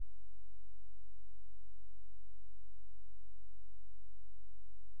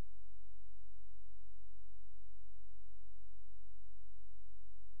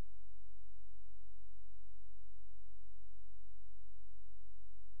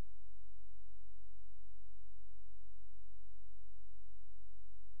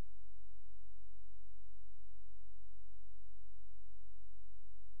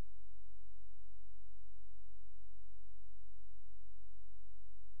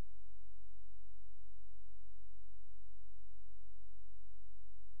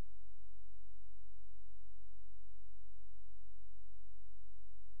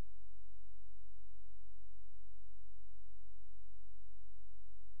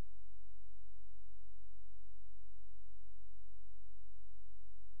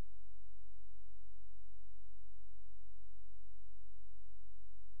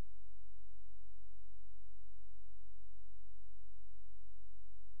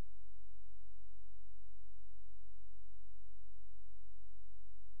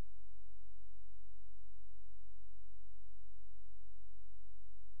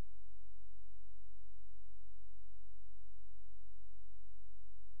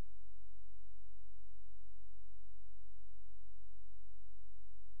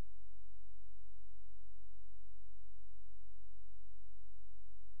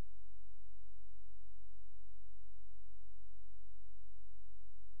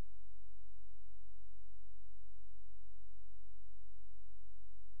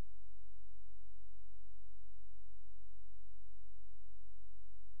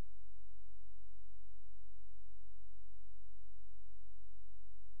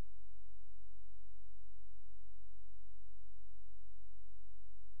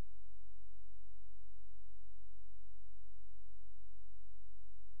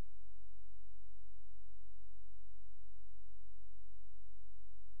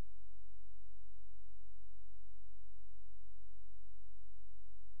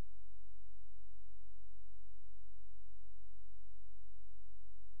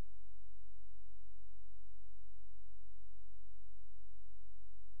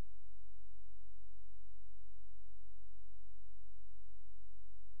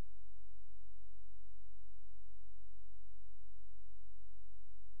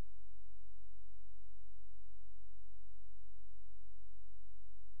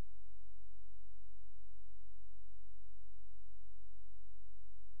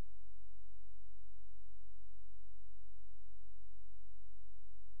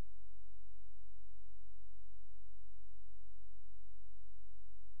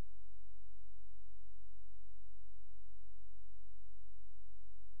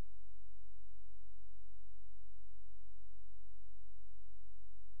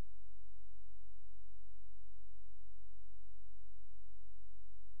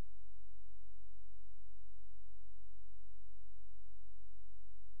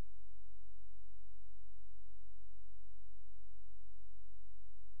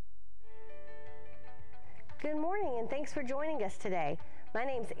Thanks for joining us today. My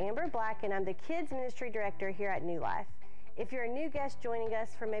name's Amber Black and I'm the Kids Ministry Director here at New Life. If you're a new guest joining us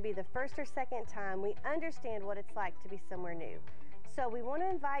for maybe the first or second time, we understand what it's like to be somewhere new. So we want to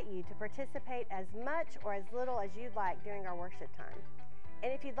invite you to participate as much or as little as you'd like during our worship time.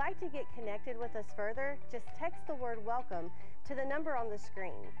 And if you'd like to get connected with us further, just text the word welcome to the number on the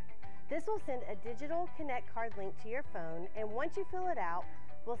screen. This will send a digital Connect card link to your phone, and once you fill it out,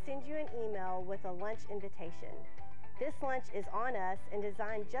 we'll send you an email with a lunch invitation. This lunch is on us and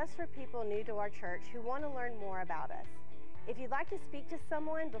designed just for people new to our church who want to learn more about us. If you'd like to speak to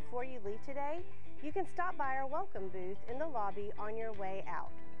someone before you leave today, you can stop by our welcome booth in the lobby on your way out.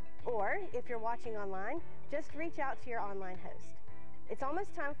 Or if you're watching online, just reach out to your online host. It's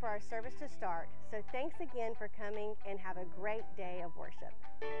almost time for our service to start, so thanks again for coming and have a great day of worship.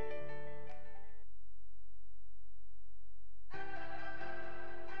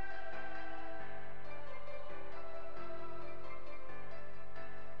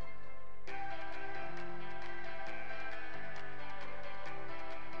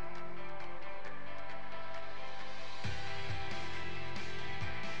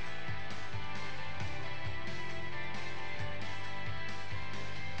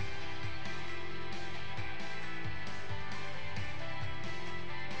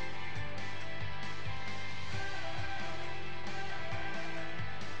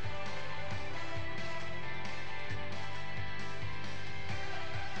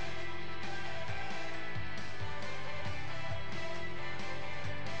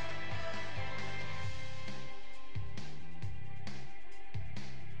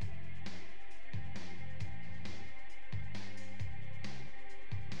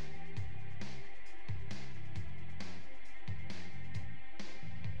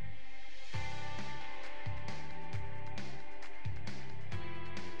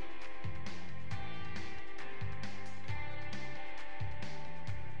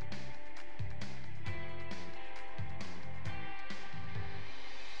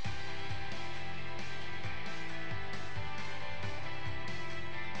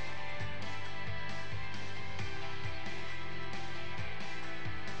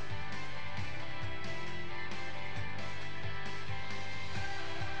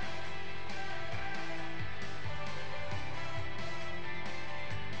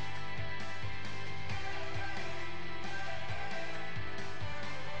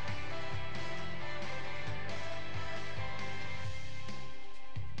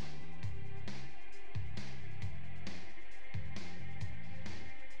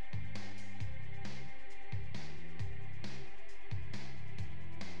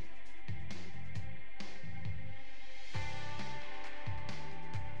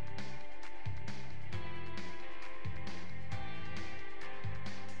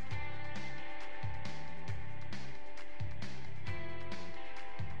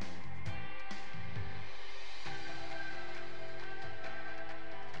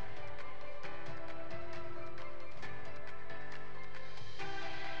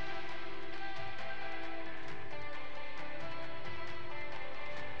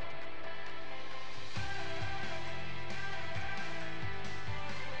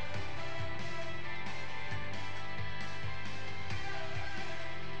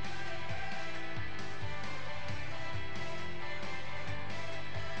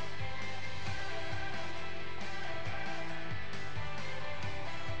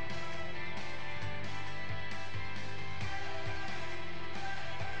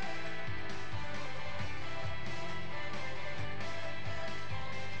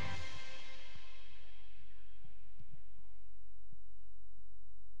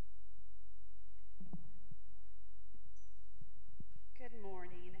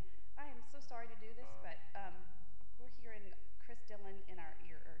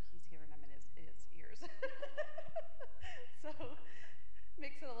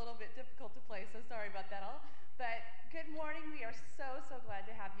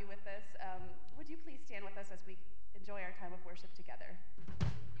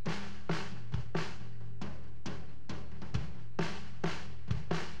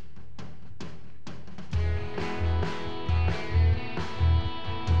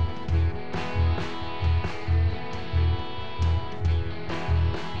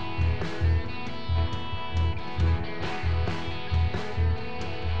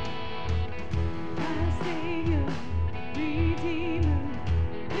 Redeemer,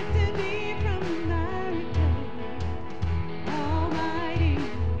 lifted me from the miry clay. All my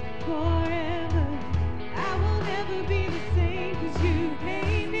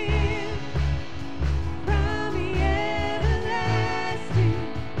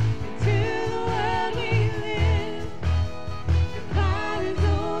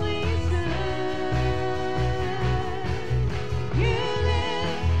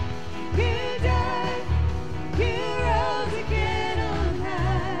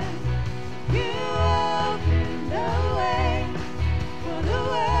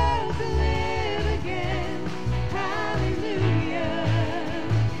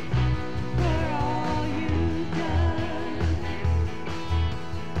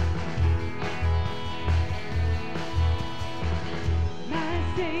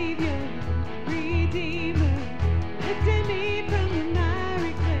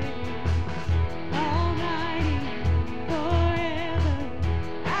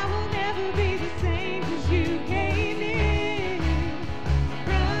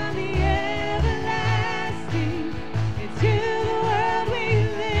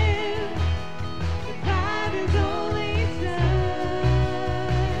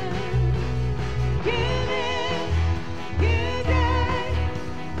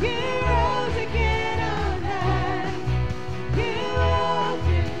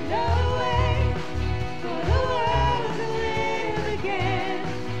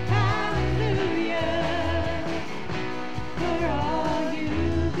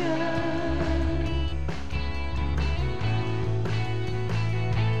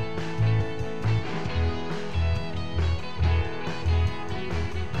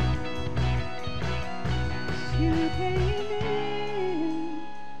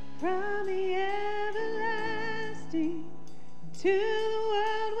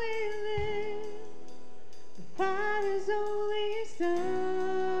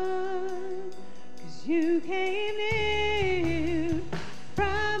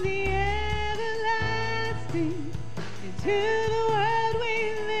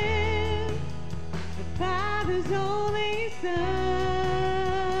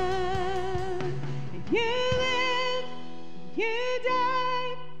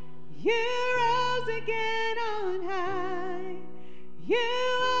You rose again on high. You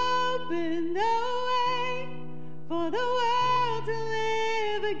opened the way for the world to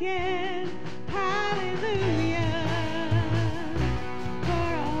live again. Hallelujah,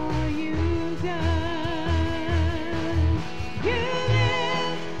 for all you've done. You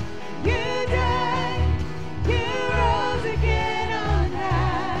lived, you died, you rose again on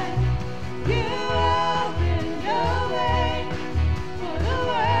high. You opened the way for the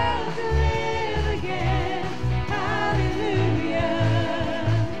world to live again. Hallelujah,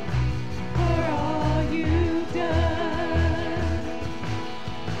 for all you've done.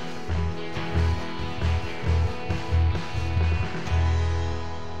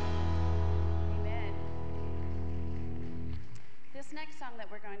 Amen. This next song that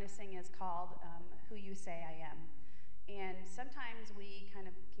we're going to sing is called Who You Say I Am. And sometimes we kind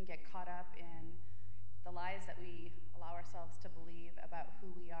of can get caught up in the lies that we allow ourselves to believe about who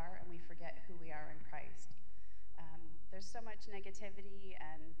we are, and we forget who we are in Christ. There's so much negativity,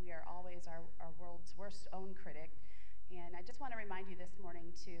 and we are always our world's worst own critic. And I just want to remind you this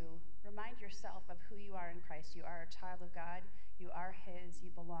morning to remind yourself of who you are in Christ. You are a child of God. You are His.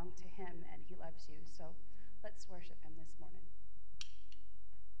 You belong to Him, and He loves you. So let's worship Him this morning.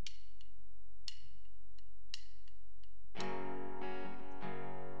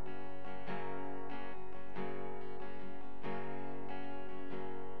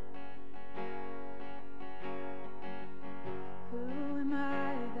 Who am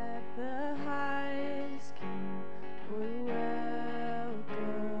I that the highest King would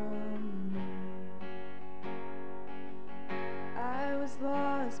welcome me? I was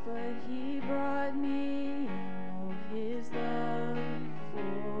lost, but He brought me in. Oh, His love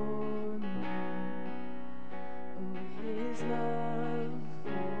for me. Oh, His love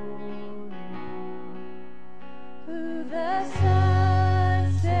for me. Who the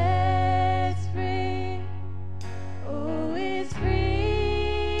Son sets free, oh, is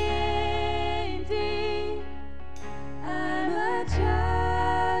free indeed. I'm a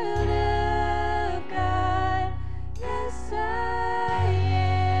child of God, yes I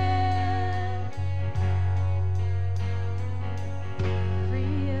am.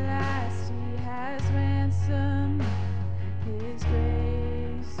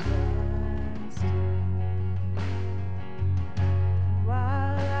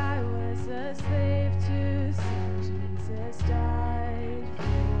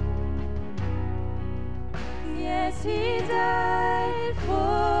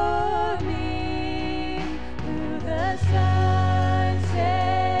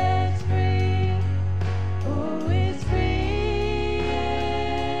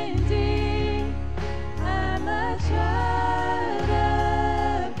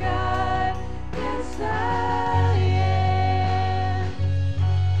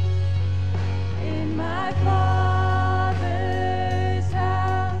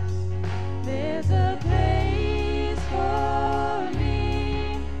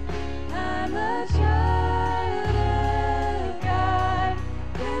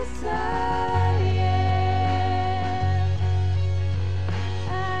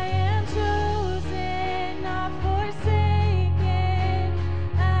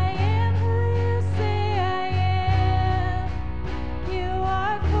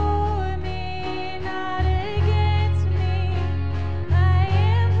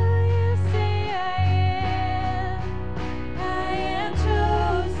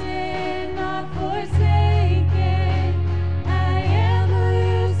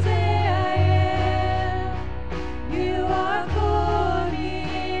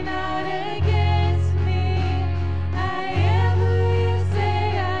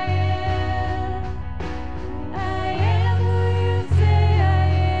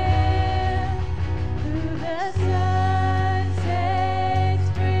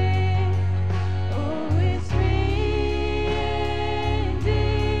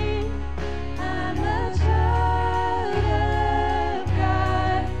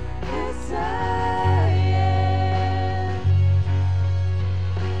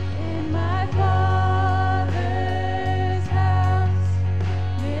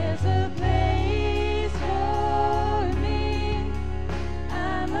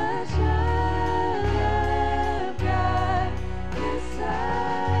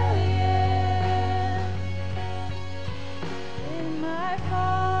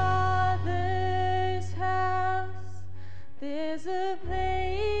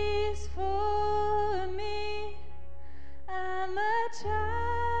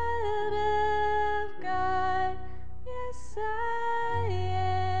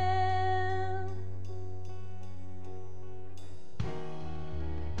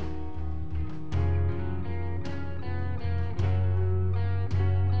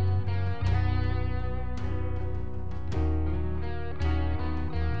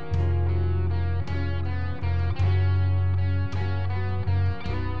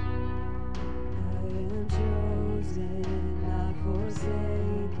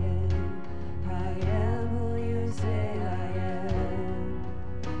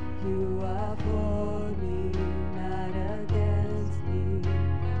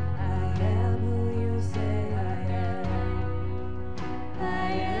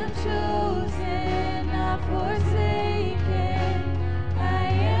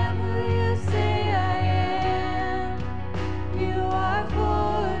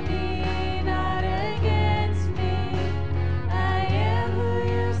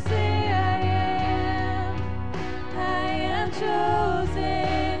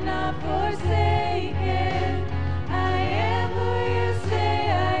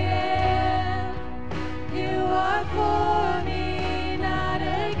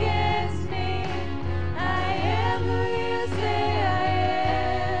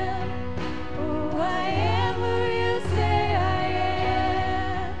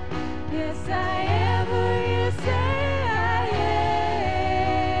 Yes, I am who you say I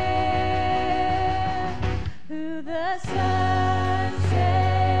am. Who the Son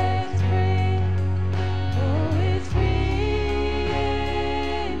sets free, oh, is free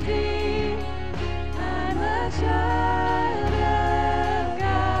indeed. I'm a child of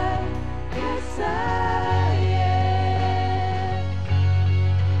God. Yes, I am.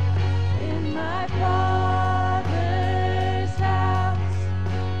 In my Father's house,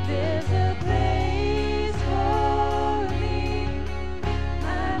 there's a place for me.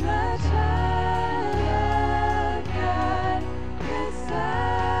 I'm a child of God. Yes, I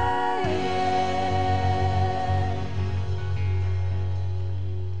am.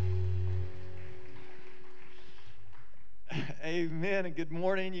 Amen and good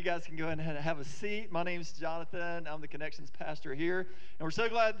morning. You guys can go ahead and have a seat. My name's Jonathan. I'm the Connections pastor here. And we're so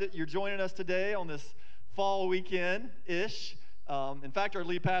glad that you're joining us today on this fall weekend-ish. In fact, our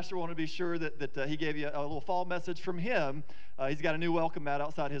lead pastor wanted to be sure that he gave you a little fall message from him. He's got a new welcome mat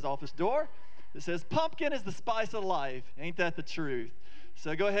outside his office door that says, "Pumpkin is the spice of life." Ain't that the truth?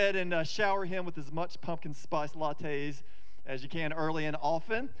 So go ahead and shower him with as much pumpkin spice lattes as you can early and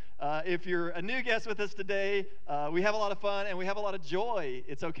often. If you're a new guest with us today, we have a lot of fun and we have a lot of joy.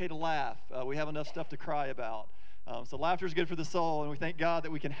 It's okay to laugh. We have enough stuff to cry about. So laughter is good for the soul, and we thank God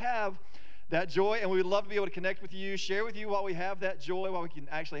that we can have that joy, and we would love to be able to connect with you, share with you while we have that joy, while we can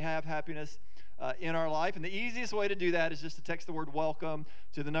actually have happiness in our life. And the easiest way to do that is just to text the word "welcome"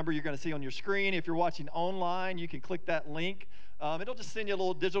 to the number you're going to see on your screen. If you're watching online, you can click that link. It'll just send you a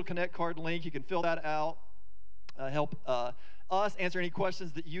little digital connect card link. You can fill that out. Help us answer any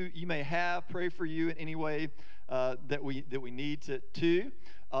questions that you may have, pray for you in any way that we need to.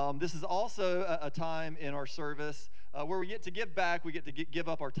 This is also a time in our service where we get to give back. We get to give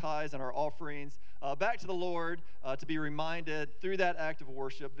up our tithes and our offerings back to the Lord, to be reminded through that act of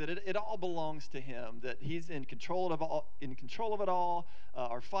worship that it all belongs to Him, that He's in control of it all,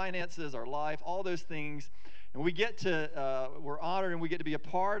 our finances, our life, all those things. And we get to, we're honored and we get to be a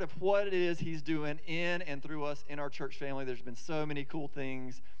part of what it is He's doing in and through us in our church family. There's been so many cool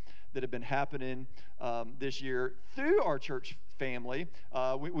things that have been happening this year through our church family.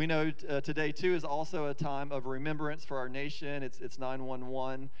 We know today, too, is also a time of remembrance for our nation. It's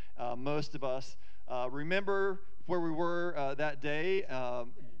 9/11. Most of us remember where we were that day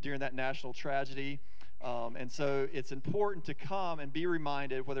during that national tragedy. And so it's important to come and be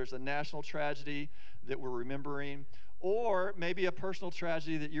reminded, whether it's a national tragedy that we're remembering, or maybe a personal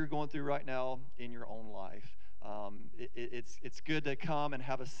tragedy that you're going through right now in your own life. It's good to come and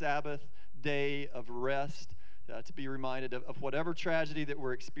have a Sabbath day of rest, to be reminded of whatever tragedy that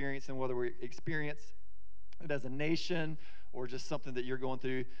we're experiencing, whether we experience it as a nation or just something that you're going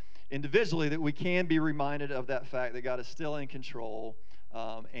through individually, that we can be reminded of that fact that God is still in control,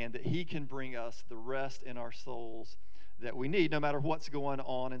 and that He can bring us the rest in our souls that we need, no matter what's going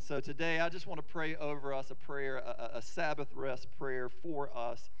on. And so today, I just want to pray over us a prayer, a Sabbath rest prayer for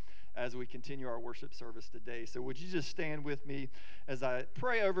us as we continue our worship service today. So would you just stand with me as I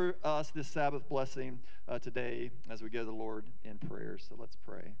pray over us this Sabbath blessing today as we go to the Lord in prayer. So let's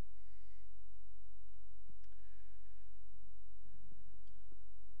pray.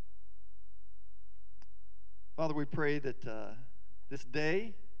 Father, we pray that this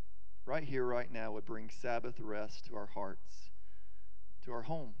day, right here, right now, would bring Sabbath rest to our hearts, to our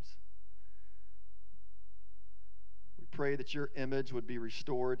homes. We pray that your image would be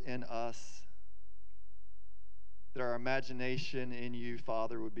restored in us, that our imagination in you,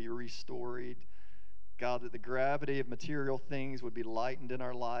 Father, would be restored. God, that the gravity of material things would be lightened in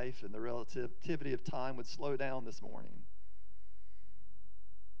our life, and the relativity of time would slow down this morning.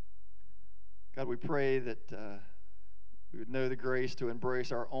 God, we pray that we would know the grace to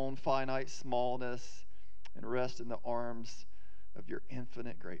embrace our own finite smallness and rest in the arms of your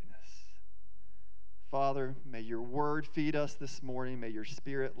infinite greatness. Father, may your word feed us this morning. May your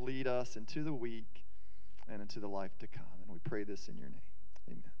Spirit lead us into the week and into the life to come. And we pray this in your name.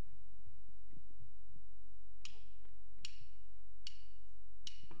 Amen.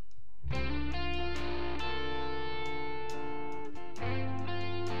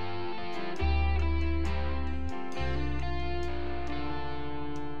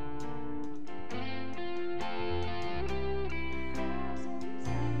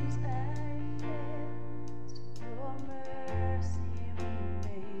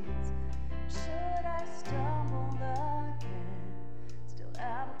 Should I stumble again?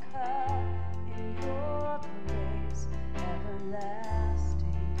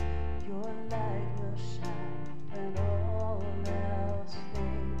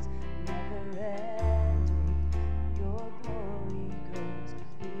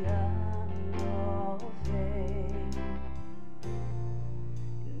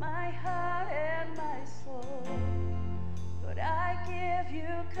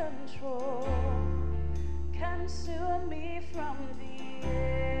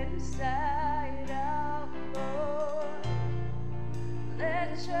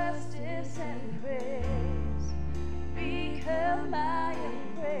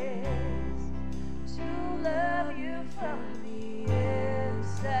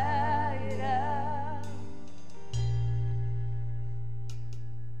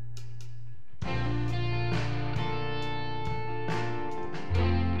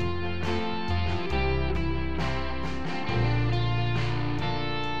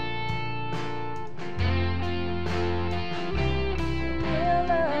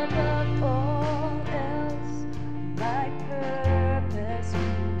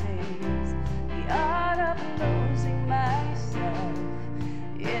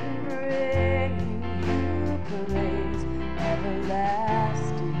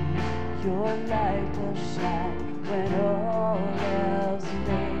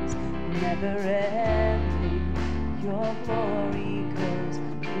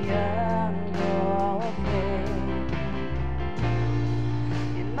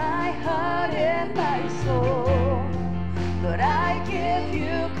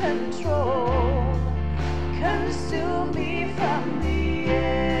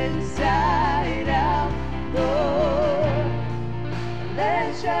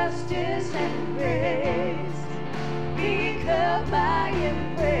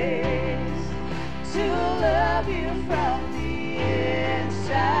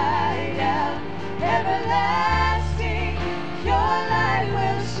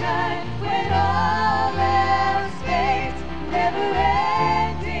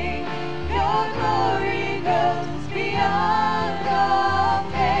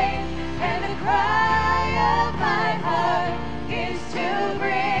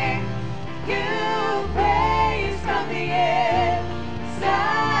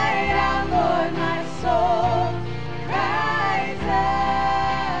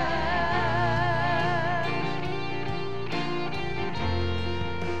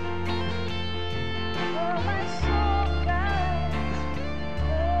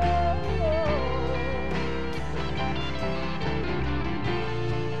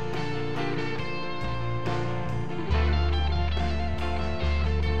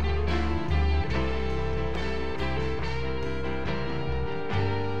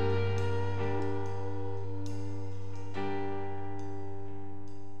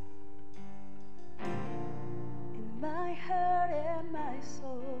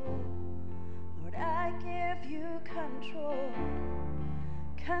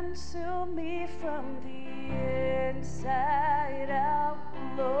 from the inside out,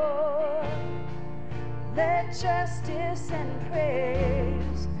 Lord. Let justice and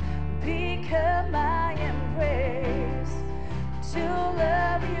praise become my embrace, to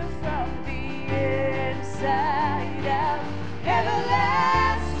love you from the inside out.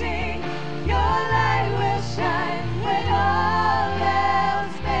 Everlasting, your light will shine when all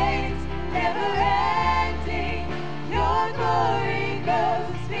else fades. Never ending, your glory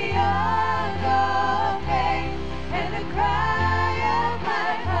goes beyond all pain. And the cry of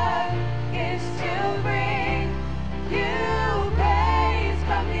my heart is to bring you praise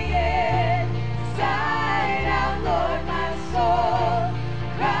from the inside out, Lord. My soul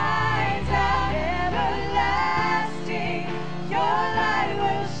cries out. Everlasting, your light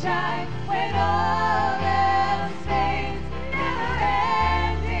will shine when all else fades. Never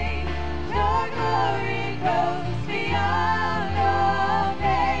ending, your glory goes beyond all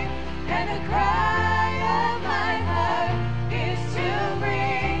pain. And the cry of my heart is to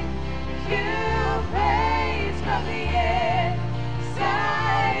bring you praise from the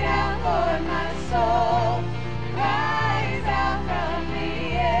inside out, Lord. My soul cries out from the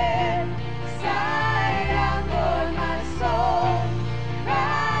inside out, Lord. My soul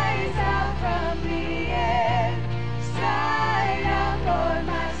cries out from the inside out, Lord.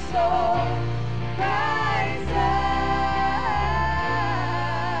 My soul cries out.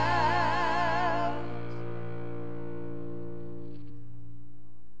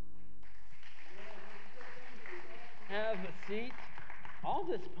 Have a seat. All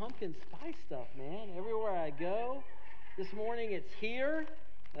this pumpkin spice stuff, man. Everywhere I go. This morning it's here.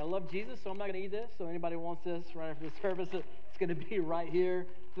 And I love Jesus, so I'm not going to eat this. So anybody wants this right after the service, it's going to be right here.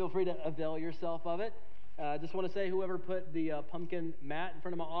 Feel free to avail yourself of it. I just want to say, whoever put the pumpkin mat in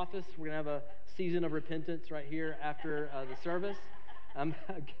front of my office, we're going to have a season of repentance right here after the service. I'm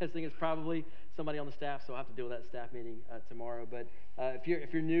guessing it's probably somebody on the staff, so I'll have to deal with that staff meeting tomorrow. But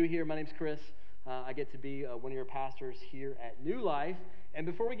if you're new here, my name's Chris. I get to be one of your pastors here at New Life. And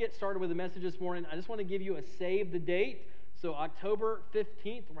before we get started with the message this morning, I just want to give you a save the date. So October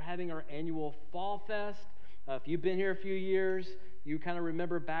 15th, we're having our annual Fall Fest. If you've been here a few years, you kind of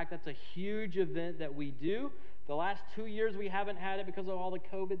remember back, that's a huge event that we do. The last 2 years we haven't had it because of all the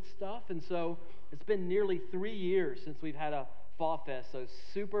COVID stuff. And so it's been nearly 3 years since we've had a Fall Fest. So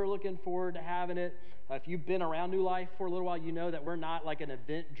super looking forward to having it. If you've been around New Life for a little while, you know that we're not like an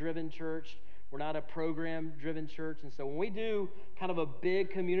event-driven church. We're not a program-driven church. And so when we do kind of a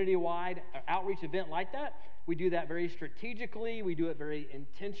big community-wide outreach event like that, we do that very strategically. We do it very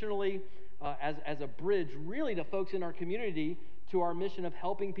intentionally as a bridge really to folks in our community to our mission of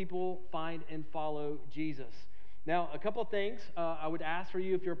helping people find and follow Jesus. Now, a couple of things I would ask for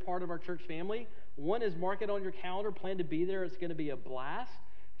you if you're a part of our church family. One is mark it on your calendar. Plan to be there. It's going to be a blast.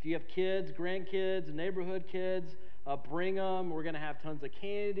 If you have kids, grandkids, neighborhood kids, bring them. We're going to have tons of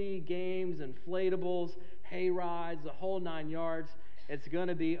candy, games, inflatables, hay rides, the whole 9 yards. It's going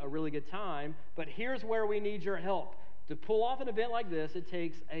to be a really good time. But here's where we need your help. To pull off an event like this, it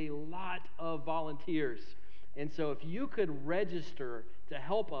takes a lot of volunteers. And so if you could register to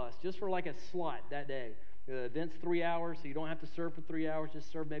help us just for like a slot that day. The event's 3 hours, so you don't have to serve for 3 hours.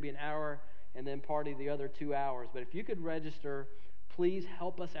 Just serve maybe an hour and then party the other 2 hours. But if you could register, please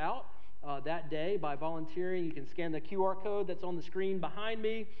help us out that day by volunteering. You can scan the QR code that's on the screen behind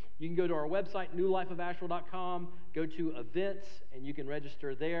me. You can go to our website, newlifeofasheville.com, go to events, and you can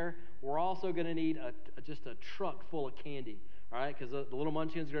register there. We're also going to need just a truck full of candy, all right, because the little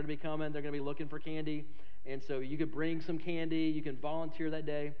munchkins are going to be coming. They're going to be looking for candy, and so you could bring some candy. You can volunteer that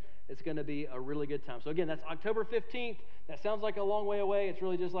day. It's going to be a really good time. So again, that's October 15th. That sounds like a long way away. It's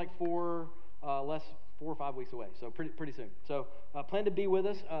really just like 4 or 5 weeks away, so pretty soon. So plan to be with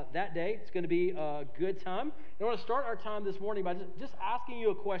us that day. It's going to be a good time. I want to start our time this morning by just asking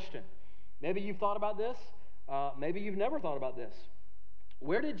you a question. Maybe you've thought about this. Maybe you've never thought about this.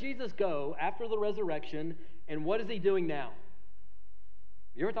 Where did Jesus go after the resurrection, and what is he doing now?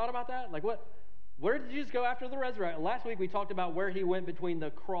 You ever thought about that? Like where did Jesus go after the resurrection? Last week we talked about where he went between the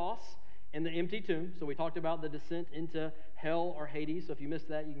cross and the empty tomb. So we talked about the descent into hell or Hades. So if you missed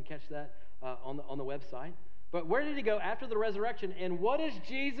that, you can catch that on the website. But where did he go after the resurrection, and what is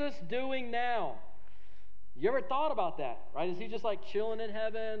Jesus doing now? You ever thought about that, right? Is he just like chilling in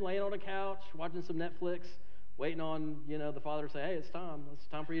heaven, laying on a couch, watching some Netflix, waiting on, the Father to say, hey, it's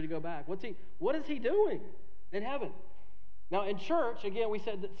time for you to go back? What is he doing in heaven? Now, in church, again, we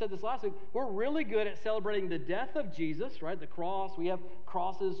said this last week, we're really good at celebrating the death of Jesus, right? The cross. We have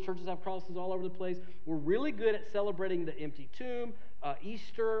crosses. Churches have crosses all over the place. We're really good at celebrating the empty tomb,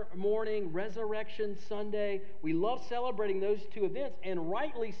 Easter morning, Resurrection Sunday. We love celebrating those two events, and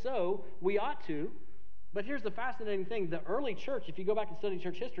rightly so, we ought to. But here's the fascinating thing. The early church, if you go back and study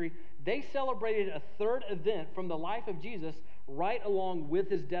church history, they celebrated a third event from the life of Jesus right along with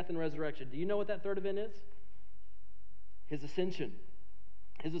his death and resurrection. Do you know what that third event is? His ascension.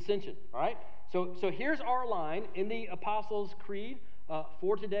 His ascension, all right? So here's our line in the Apostles' Creed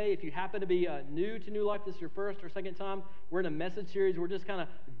for today. If you happen to be new to New Life, this is your first or second time, we're in a message series. We're just kind of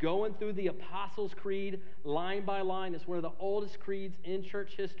going through the Apostles' Creed line by line. It's one of the oldest creeds in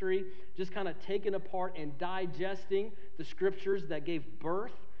church history, just kind of taking apart and digesting the scriptures that gave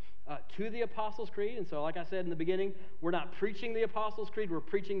birth to the Apostles' Creed. And so, like I said in the beginning, we're not preaching the Apostles' Creed. We're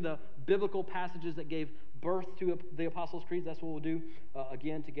preaching the biblical passages that gave birth to the Apostles' Creed. That's what we'll do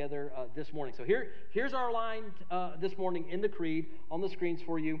again together this morning. So here's our line this morning in the Creed on the screens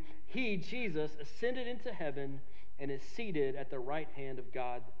for you. He, Jesus, ascended into heaven and is seated at the right hand of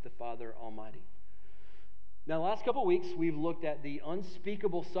God the Father Almighty. Now, the last couple of weeks, we've looked at the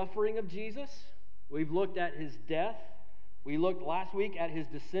unspeakable suffering of Jesus. We've looked at his death. We looked last week at his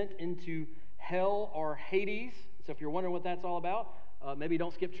descent into hell or Hades. So if you're wondering what that's all about, maybe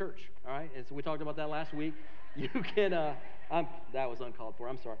don't skip church, all right? And so we talked about that last week. You can, that was uncalled for,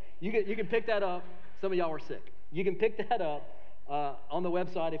 I'm sorry. You can pick that up. Some of y'all were sick. You can pick that up on the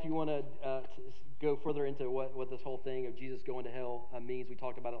website if you want to go further into what this whole thing of Jesus going to hell means. We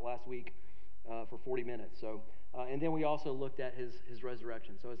talked about it last week for 40 minutes. So, and then we also looked at his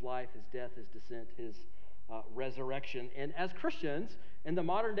resurrection. So his life, his death, his descent, his resurrection. And as Christians, in the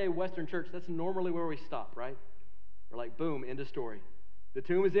modern day Western church, that's normally where we stop, right? We're like, boom, end of story. The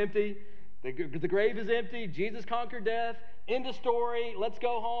tomb is empty. The grave is empty. Jesus conquered death. End of story. Let's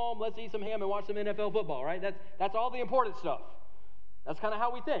go home. Let's eat some ham and watch some NFL football, right? That's all the important stuff. That's kind of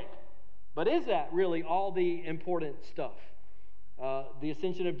how we think. But is that really all the important stuff? The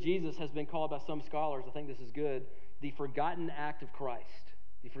ascension of Jesus has been called by some scholars, I think this is good, the forgotten act of Christ.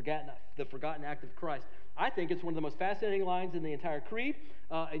 The forgotten act of Christ. I think it's one of the most fascinating lines in the entire creed,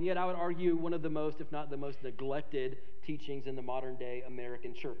 and yet I would argue one of the most, if not the most neglected teachings in the modern day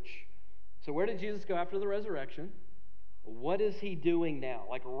American church. So where did Jesus go after the resurrection? What is he doing now?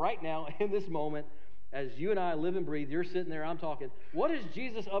 Like right now, in this moment, as you and I live and breathe, you're sitting there, I'm talking, what is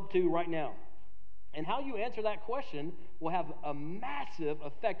Jesus up to right now? And how you answer that question will have a massive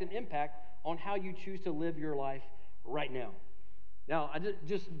effect and impact on how you choose to live your life right now. Now, I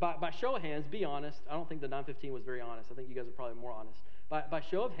just by show of hands, be honest. I don't think the 915 was very honest. I think you guys are probably more honest. By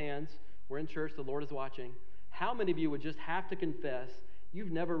show of hands, we're in church, the Lord is watching. How many of you would just have to confess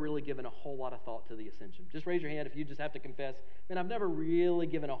you've never really given a whole lot of thought to the ascension? Just raise your hand if you just have to confess, man, I've never really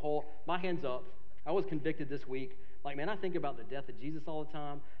given my hand's up. I was convicted this week. Like, man, I think about the death of Jesus all the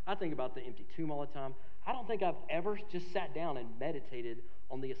time. I think about the empty tomb all the time. I don't think I've ever just sat down and meditated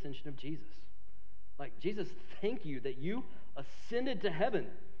on the ascension of Jesus. Like, Jesus, thank you that you ascended to heaven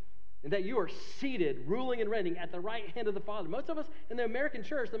and that you are seated, ruling and reigning at the right hand of the Father. Most of us in the American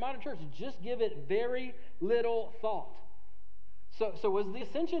church, the modern church, just give it very little thought. So was the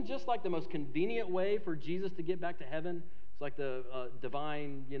ascension just like the most convenient way for Jesus to get back to heaven? It's like the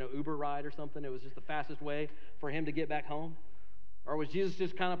divine, Uber ride or something. It was just the fastest way for him to get back home. Or was Jesus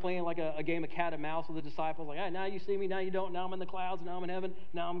just kind of playing like a game of cat and mouse with the disciples? Like, hey, now you see me, now you don't. Now I'm in the clouds, now I'm in heaven,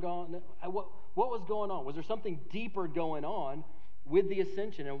 now I'm gone. What was going on? Was there something deeper going on with the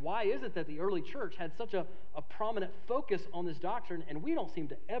ascension? And why is it that the early church had such a prominent focus on this doctrine, and we don't seem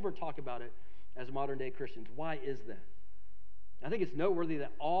to ever talk about it as modern day Christians? Why is that? I think it's noteworthy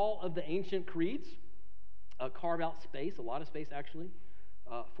that all of the ancient creeds carve out space, a lot of space actually,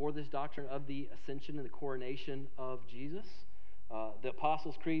 for this doctrine of the ascension and the coronation of Jesus. The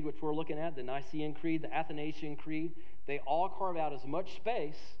Apostles' Creed, which we're looking at, the Nicene Creed, the Athanasian Creed, they all carve out as much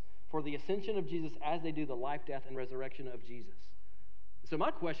space for the ascension of Jesus as they do the life, death, and resurrection of Jesus. So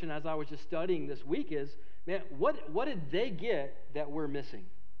my question as I was just studying this week is, man, what did they get that we're missing?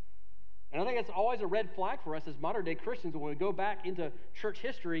 And I think it's always a red flag for us as modern-day Christians when we go back into church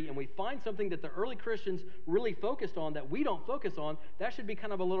history and we find something that the early Christians really focused on that we don't focus on. That should be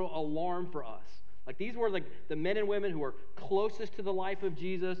kind of a little alarm for us. Like these were the men and women who were closest to the life of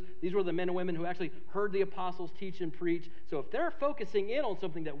Jesus. These were the men and women who actually heard the apostles teach and preach. So if they're focusing in on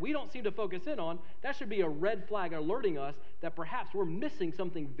something that we don't seem to focus in on, that should be a red flag alerting us that perhaps we're missing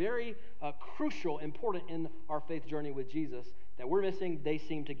something very crucial, important in our faith journey with Jesus that we're missing, they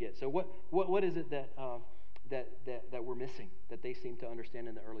seem to get. So what is it that we're missing that they seem to understand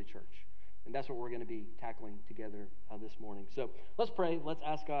in the early church? And that's what we're going to be tackling together this morning. So let's pray. Let's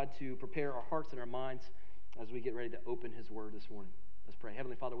ask God to prepare our hearts and our minds as we get ready to open his word this morning. Let's pray.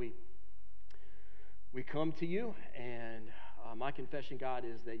 Heavenly Father, we come to you, and my confession, God,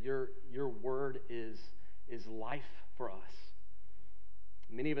 is that your word is life for us.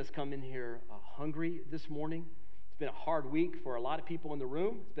 Many of us come in here hungry this morning. It's been a hard week for a lot of people in the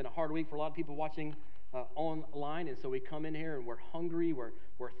room. It's been a hard week for a lot of people watching online, and so we come in here and we're hungry, we're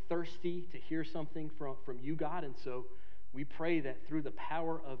thirsty to hear something from you, God, and so we pray that through the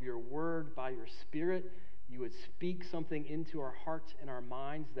power of your word, by your Spirit, you would speak something into our hearts and our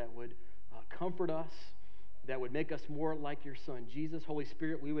minds that would comfort us, that would make us more like your Son, Jesus. Holy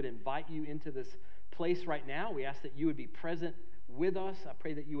Spirit, we would invite you into this place right now. We ask that you would be present with us. I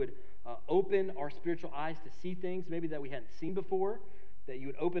pray that you would open our spiritual eyes to see things maybe that we hadn't seen before, that you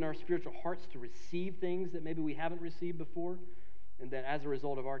would open our spiritual hearts to receive things that maybe we haven't received before, and that as a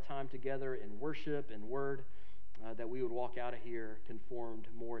result of our time together in worship and word, that we would walk out of here conformed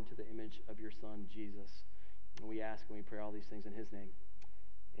more into the image of your Son, Jesus. And we ask and we pray all these things in his name.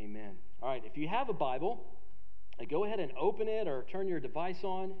 Amen. All right, if you have a Bible, go ahead and open it or turn your device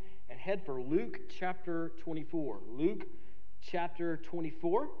on and head for Luke chapter 24. Luke chapter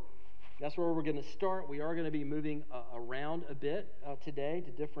 24. That's where we're going to start. We are going to be moving around a bit today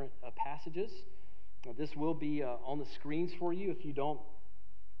to different passages. This will be on the screens for you if you don't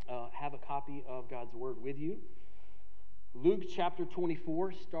have a copy of God's Word with you. Luke chapter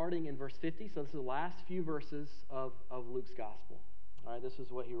 24, starting in verse 50. So this is the last few verses of Luke's Gospel. All right, this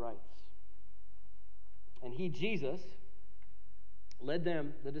is what he writes. And he, Jesus, led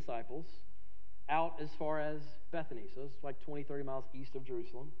them, the disciples, out as far as Bethany. So it's like 20, 30 miles east of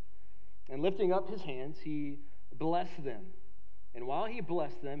Jerusalem. And lifting up his hands, he blessed them. And while he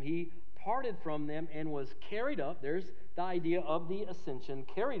blessed them, he parted from them and was carried up. There's the idea of the ascension,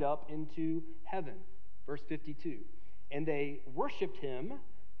 carried up into heaven. Verse 52. And they worshiped him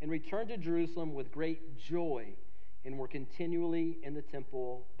and returned to Jerusalem with great joy and were continually in the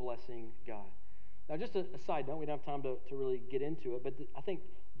temple blessing God. Now, just a side note, we don't have time to really get into it, but I think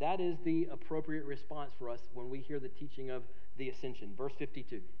that is the appropriate response for us when we hear the teaching of the ascension. Verse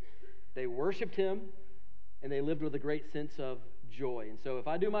 52. They worshiped him, and they lived with a great sense of joy. And so if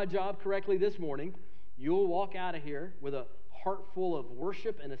I do my job correctly this morning, you'll walk out of here with a heart full of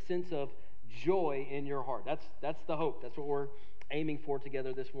worship and a sense of joy in your heart. That's the hope. That's what we're aiming for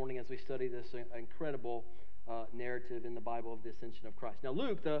together this morning as we study this incredible narrative in the Bible of the ascension of Christ. Now,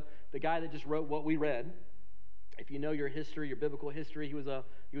 Luke, the guy that just wrote what we read, if you know your history, your biblical history, he was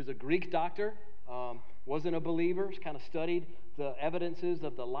a Greek doctor, wasn't a believer, kind of studied the evidences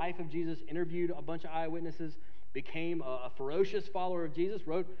of the life of Jesus, interviewed a bunch of eyewitnesses, became a ferocious follower of Jesus,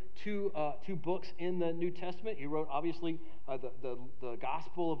 wrote two books in the New Testament. He wrote, obviously, the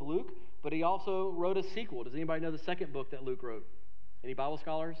Gospel of Luke, but he also wrote a sequel. Does anybody know the second book that Luke wrote? Any Bible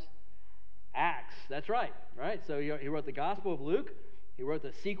scholars? Acts. That's right. So he wrote the Gospel of Luke. He wrote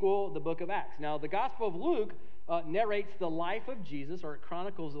the sequel, the book of Acts. Now, the Gospel of Luke narrates the life of Jesus, or it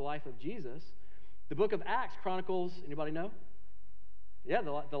chronicles the life of Jesus. The book of Acts chronicles, anybody know? Yeah,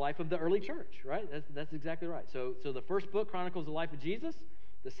 the life of the early church, right? That's exactly right. So the first book chronicles the life of Jesus.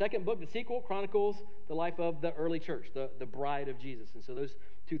 The second book, the sequel, chronicles the life of the early church, the bride of Jesus. And so those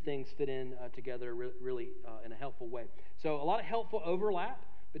two things fit in together really in a helpful way. So a lot of helpful overlap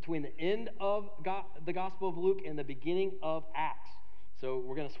between the end of the Gospel of Luke and the beginning of Acts. So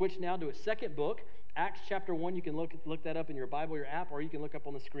we're going to switch now to a second book, Acts chapter 1. You can look that up in your Bible, your app, or you can look up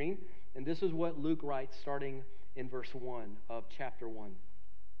on the screen. And this is what Luke writes starting in verse 1 of chapter 1.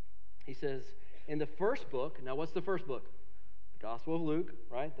 He says, in the first book, now what's the first book? The Gospel of Luke,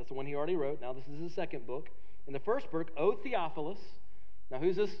 right? That's the one he already wrote. Now this is the second book. In the first book, O Theophilus. Now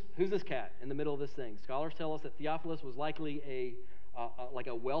who's this cat in the middle of this thing? Scholars tell us that Theophilus was likely like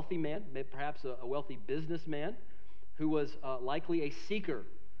a wealthy man, maybe perhaps a wealthy businessman who was likely a seeker.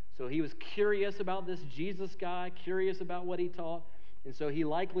 So he was curious about this Jesus guy, curious about what he taught, and so he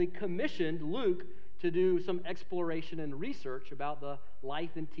likely commissioned Luke to do some exploration and research about the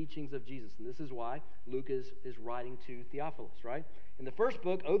life and teachings of Jesus. And this is why Luke is writing to Theophilus, right? In the first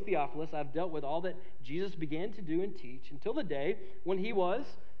book, O Theophilus, I've dealt with all that Jesus began to do and teach until the day when he was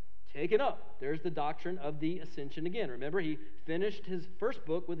taken up. There's the doctrine of the ascension again. Remember, he finished his first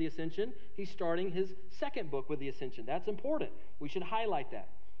book with the ascension. He's starting his second book with the ascension. That's important. We should highlight that.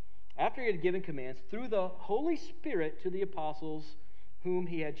 After he had given commands through the Holy Spirit to the apostles whom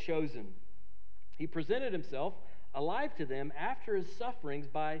he had chosen, he presented himself alive to them after his sufferings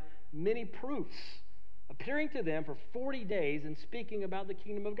by many proofs, appearing to them for 40 days and speaking about the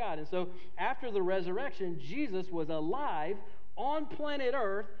kingdom of God. And so after the resurrection, Jesus was alive on planet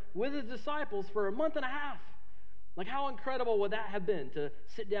Earth with his disciples for a month and a half. Like, how incredible would that have been to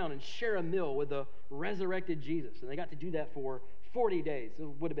sit down and share a meal with the resurrected Jesus? And they got to do that for 40 days. It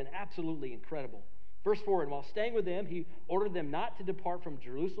would have been absolutely incredible. Verse 4, and while staying with them, he ordered them not to depart from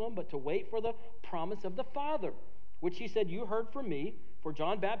Jerusalem, but to wait for the promise of the Father, which he said, you heard from me, for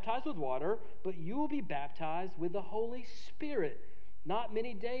John baptized with water, but you will be baptized with the Holy Spirit not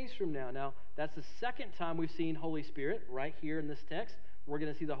many days from now. Now, that's the second time we've seen Holy Spirit right here in this text. We're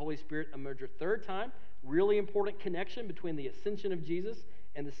going to see the Holy Spirit emerge a third time. Really important connection between the ascension of Jesus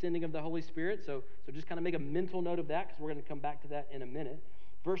and the sending of the Holy Spirit. So just kind of make a mental note of that, because we're going to come back to that in a minute.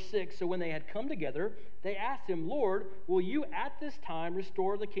 Verse 6, so when they had come together, they asked him, Lord, will you at this time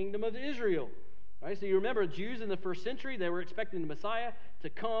restore the kingdom of Israel? All right, so you remember Jews in the first century, they were expecting the Messiah to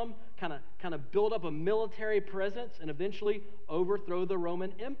come, kind of build up a military presence and eventually overthrow the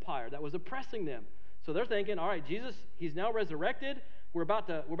Roman Empire that was oppressing them. So they're thinking, all right, Jesus, he's now resurrected. We're about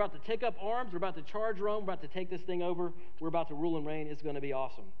to take up arms. We're about to charge Rome. We're about to take this thing over. We're about to rule and reign. It's going to be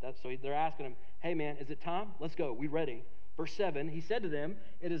awesome. So they're asking him, hey, man, is it time? Let's go. We ready? Verse 7, he said to them,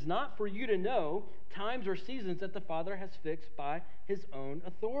 it is not for you to know times or seasons that the Father has fixed by his own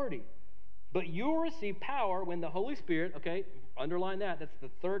authority. But you will receive power when the Holy Spirit, okay, underline that. That's the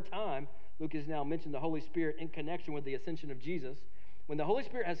third time Luke has now mentioned the Holy Spirit in connection with the ascension of Jesus. When the Holy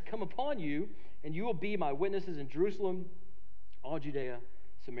Spirit has come upon you, and you will be my witnesses in Jerusalem, all Judea,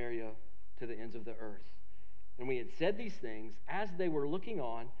 Samaria, to the ends of the earth. And when he had said these things, as they were looking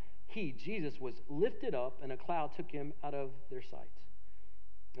on, he, Jesus, was lifted up, and a cloud took him out of their sight.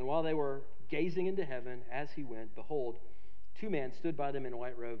 And while they were gazing into heaven as he went, behold, two men stood by them in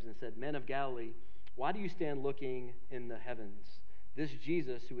white robes and said, Men of Galilee, why do you stand looking in the heavens? This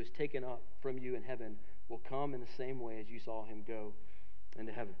Jesus who was taken up from you in heaven will come in the same way as you saw him go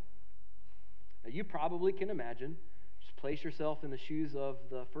into heaven. Now, you probably can imagine, just place yourself in the shoes of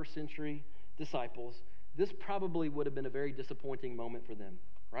the first century disciples. This probably would have been a very disappointing moment for them,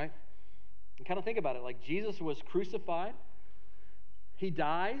 right? And kind of think about it, like Jesus was crucified. He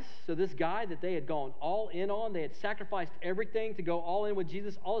dies, so this guy that they had gone all in on, they had sacrificed everything to go all in with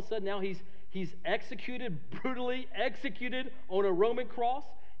Jesus, all of a sudden now he's executed, brutally executed on a Roman cross.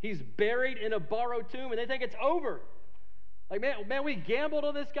 He's buried in a borrowed tomb, and they think it's over. Like, man, we gambled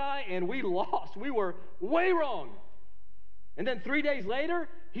on this guy, and we lost. We were way wrong. And then 3 days later,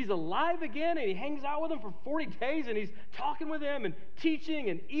 he's alive again, and he hangs out with them for 40 days, and he's talking with them and teaching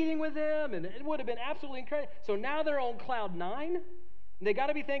and eating with them, and it would have been absolutely incredible. So now they're on cloud 9. They got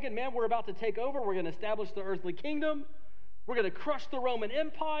to be thinking, man, we're about to take over. We're going to establish the earthly kingdom. We're going to crush the Roman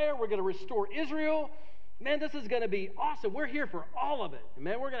Empire. We're going to restore Israel. Man, this is going to be awesome. We're here for all of it. And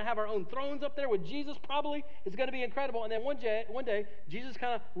man, we're going to have our own thrones up there with Jesus probably. It's going to be incredible. And then one day, Jesus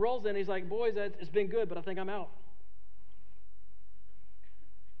kind of rolls in. He's like, boys, it's been good, but I think I'm out.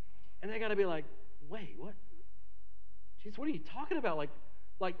 And they got to be like, wait, what? Jesus, what are you talking about?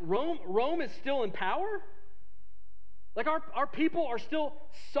 Like Rome is still in power? Like our people are still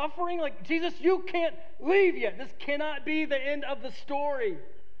suffering? Like, Jesus, you can't leave yet. This cannot be the end of the story.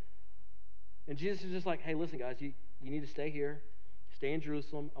 And Jesus is just like, hey, listen, guys, you need to stay here. Stay in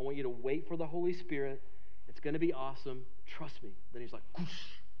Jerusalem. I want you to wait for the Holy Spirit. It's going to be awesome. Trust me. Then he's like, whoosh,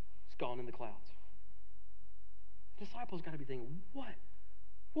 it's gone in the clouds. The disciples got to be thinking,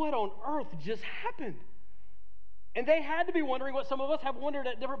 what on earth just happened? And they had to be wondering what some of us have wondered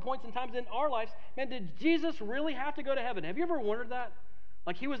at different points in times in our lives. Man, did Jesus really have to go to heaven? Have you ever wondered that?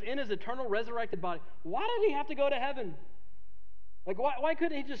 Like, he was in his eternal resurrected body. Why did he have to go to heaven? Like, why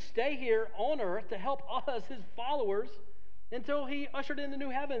couldn't he just stay here on earth to help us, his followers, until he ushered in the new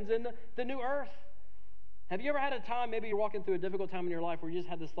heavens and the new earth? Have you ever had a time, maybe you're walking through a difficult time in your life, where you just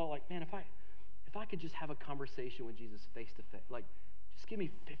had this thought like, man, if I could just have a conversation with Jesus face to face, like, just give me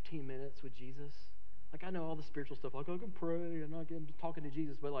 15 minutes with Jesus. Like, I know all the spiritual stuff, like I can pray and I'm talking to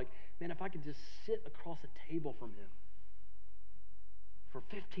Jesus, but like, man, if I could just sit across a table from him for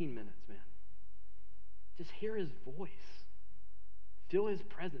 15 minutes, man, just hear his voice, feel his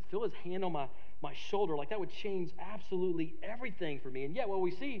presence, feel his hand on my shoulder, like that would change absolutely everything for me. And yet what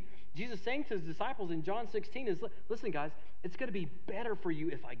we see Jesus saying to his disciples in John 16 is, listen, guys, it's going to be better for you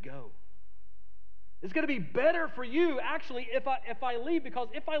if I go. It's going to be better for you, actually, if I leave, because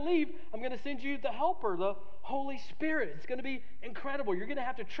if I leave, I'm going to send you the helper, the Holy Spirit. It's going to be incredible. You're going to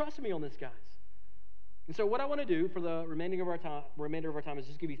have to trust me on this, guys. And so what I want to do for the remainder of our time is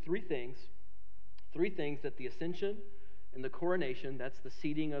just give you three things that the ascension and the coronation, that's the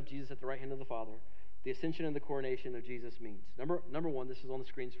seating of Jesus at the right hand of the Father, the ascension and the coronation of Jesus means. Number one, this is on the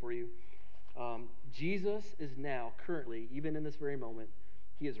screens for you. Jesus is now, currently, even in this very moment,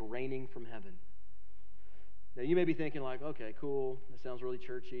 he is reigning from heaven. Now, you may be thinking like, okay, cool, that sounds really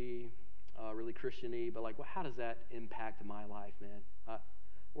churchy, really Christian-y, but like, well, how does that impact my life, man? I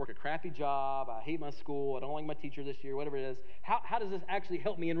work a crappy job, I hate my school, I don't like my teacher this year, whatever it is. How does this actually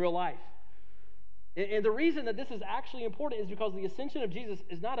help me in real life? And the reason that this is actually important is because the ascension of Jesus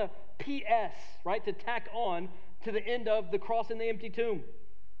is not a PS, right, to tack on to the end of the cross and the empty tomb.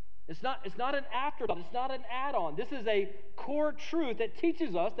 It's not an afterthought. It's not an add-on. This is a core truth that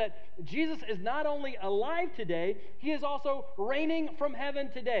teaches us that Jesus is not only alive today, he is also reigning from heaven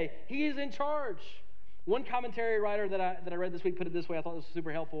today. He is in charge. One commentary writer that I read this week put it this way. I thought this was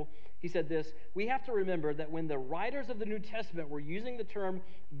super helpful. He said this: we have to remember that when the writers of the New Testament were using the term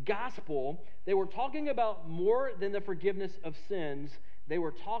gospel, they were talking about more than the forgiveness of sins. They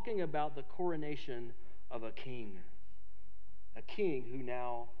were talking about the coronation of a king who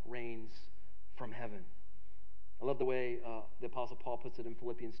now reigns from heaven. I love the way the Apostle Paul puts it in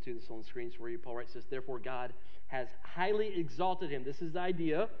Philippians 2. This is on the screens for you. Paul writes this: therefore God has highly exalted him. This is the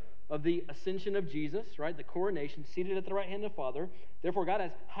idea of the ascension of Jesus, right? The coronation, seated at the right hand of the Father. Therefore God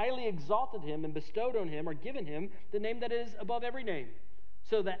has highly exalted him and bestowed on him, or given him, the name that is above every name,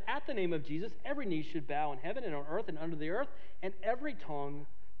 so that at the name of Jesus every knee should bow in heaven and on earth and under the earth, and every tongue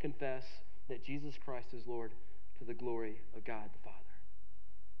confess that Jesus Christ is Lord, to the glory of God the Father.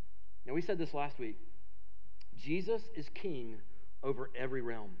 Now, we said this last week. Jesus is king over every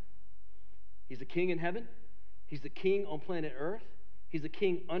realm. He's the king in heaven. He's the king on planet earth. He's the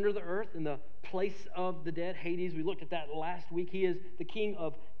king under the earth in the place of the dead, Hades. We looked at that last week. He is the king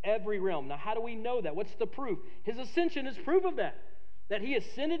of every realm. Now, how do we know that? What's the proof? His ascension is proof of that. That he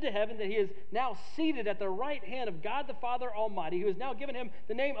ascended to heaven, that he is now seated at the right hand of God the Father Almighty, who has now given him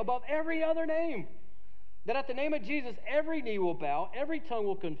the name above every other name. That at the name of Jesus, every knee will bow, every tongue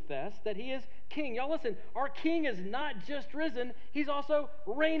will confess that he is king. Y'all listen, our king is not just risen, he's also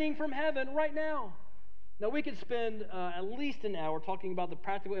reigning from heaven right now. Now, we could spend at least an hour talking about the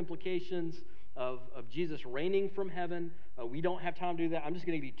practical implications of Jesus reigning from heaven. We don't have time to do that. I'm just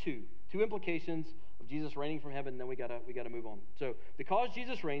going to give you two implications of Jesus reigning from heaven, and then we gotta move on. So, because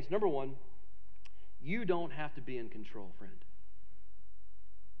Jesus reigns, number one, you don't have to be in control, friend.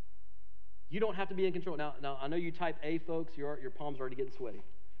 You don't have to be in control. Now I know you type A, folks. Your palms are already getting sweaty.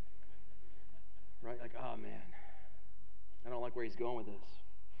 Right? Like, oh, man. I don't like where he's going with this.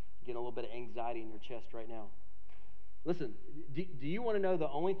 Getting a little bit of anxiety in your chest right now. Listen, do you want to know the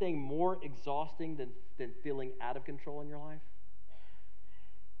only thing more exhausting than feeling out of control in your life?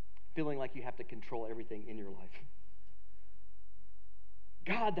 Feeling like you have to control everything in your life.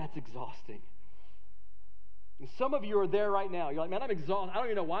 God, that's exhausting. And some of you are there right now. You're like, man, I'm exhausted. I don't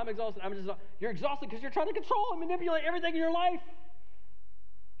even know why I'm exhausted. You're exhausted because you're trying to control and manipulate everything in your life.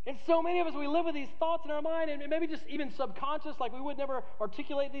 And so many of us, we live with these thoughts in our mind, and maybe just even subconscious, like we would never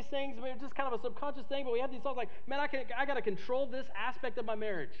articulate these things. Maybe just kind of a subconscious thing, but we have these thoughts like, man, I got to control this aspect of my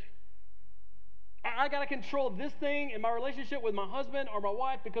marriage. I got to control this thing in my relationship with my husband or my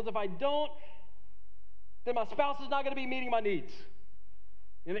wife, because if I don't, then my spouse is not going to be meeting my needs.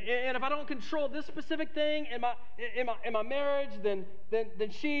 And if I don't control this specific thing in my marriage, then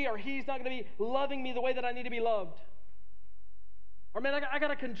she or he's not going to be loving me the way that I need to be loved. Or man, I got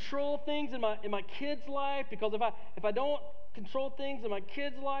to control things in my kids' life, because if I don't control things in my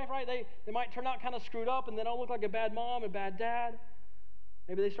kids' life, right, they might turn out kind of screwed up, and then I'll look like a bad mom, a bad dad.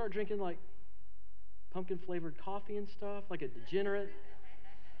 Maybe they start drinking like pumpkin flavored coffee and stuff, like a degenerate.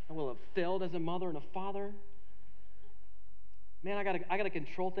 I will have failed as a mother and a father. Man, I gotta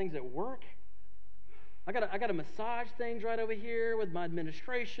control things at work. I gotta massage things right over here with my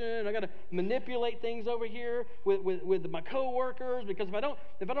administration. I gotta manipulate things over here with my coworkers, because if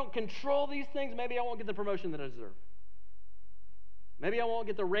I don't control these things, maybe I won't get the promotion that I deserve. Maybe I won't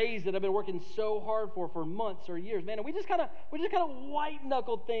get the raise that I've been working so hard for months or years. Man, and we just kind of white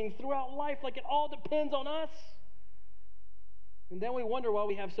knuckle things throughout life, like it all depends on us. And then we wonder why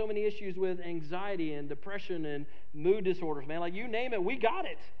we have so many issues with anxiety and depression and mood disorders, man. Like, you name it, we got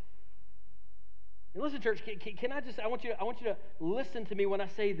it. And listen, church, I want you to listen to me when I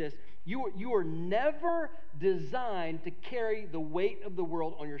say this. You are never designed to carry the weight of the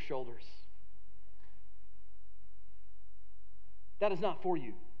world on your shoulders. That is not for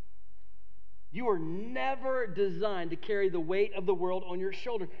you. You are never designed to carry the weight of the world on your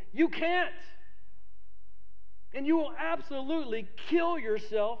shoulders. You can't. And you will absolutely kill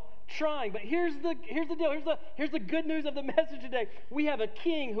yourself trying. But here's the deal. Here's the good news of the message today. We have a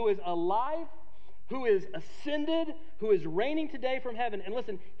king who is alive, who is ascended, who is reigning today from heaven. And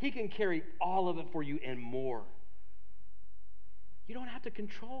listen, he can carry all of it for you and more. You don't have to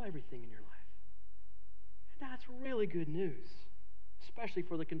control everything in your life. And that's really good news. especially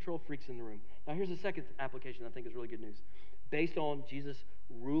for the control freaks in the room. Now, here's the second application I think is really good news. Based on Jesus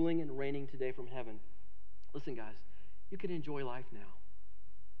ruling and reigning today from heaven, listen, guys, you can enjoy life now.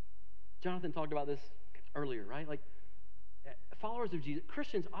 Jonathan talked about this earlier, right? Like, followers of Jesus,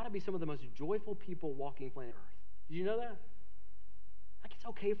 Christians ought to be some of the most joyful people walking planet Earth. Did you know that? Like, it's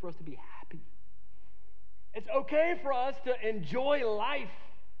okay for us to be happy. It's okay for us to enjoy life.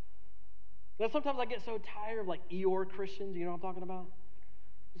 Now, sometimes I get so tired of like Eeyore Christians, you know what I'm talking about?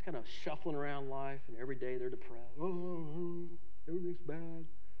 Just kind of shuffling around life, and every day they're depressed. Oh, everything's bad.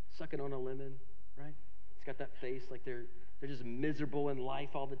 Sucking on a lemon, right? It's got that face like they're just miserable in life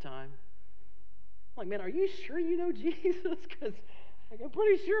all the time. I'm like, man, are you sure you know Jesus? Because like, I'm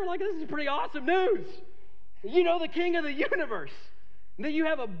pretty sure like this is pretty awesome news. You know the King of the universe. And that you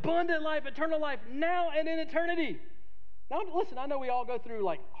have abundant life, eternal life, now and in eternity. Now, listen, I know we all go through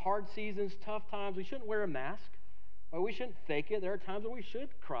like hard seasons, tough times. We shouldn't wear a mask. Or we shouldn't fake it. There are times when we should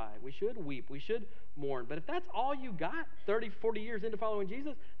cry. We should weep. We should mourn. But if that's all you got 30, 40 years into following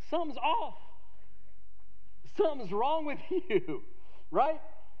Jesus, something's off. Something's wrong with you, right?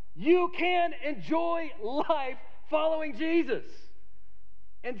 You can enjoy life following Jesus.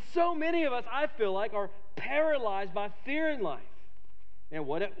 And so many of us, I feel like, are paralyzed by fear in life. Man,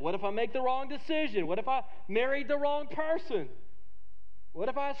 what if I make the wrong decision? What if I married the wrong person? What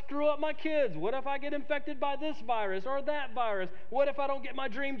if I screw up my kids? What if I get infected by this virus or that virus? What if I don't get my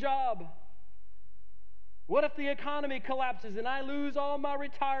dream job? What if the economy collapses and I lose all my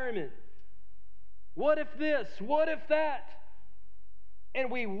retirement? What if this? What if that? And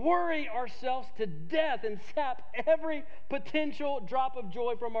we worry ourselves to death and sap every potential drop of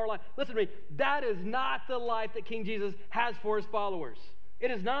joy from our life. Listen to me, that is not the life that King Jesus has for his followers. It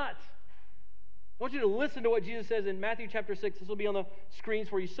is not. I want you to listen to what Jesus says in Matthew chapter 6. This will be on the screens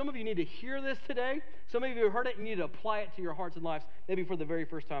for you. Some of you need to hear this today. Some of you have heard it and you need to apply it to your hearts and lives, maybe for the very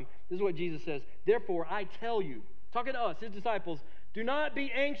first time. This is what Jesus says. Therefore, I tell you, talking to us, his disciples, do not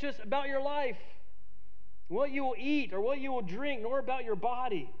be anxious about your life, what you will eat or what you will drink, nor about your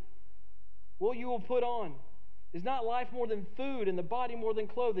body, what you will put on. Is not life more than food and the body more than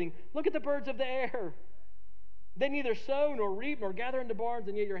clothing? Look at the birds of the air. They neither sow nor reap nor gather into barns,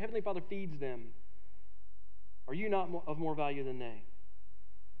 and yet your heavenly Father feeds them. Are you not of more value than they?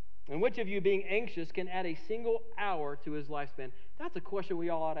 And which of you, being anxious, can add a single hour to his lifespan? That's a question we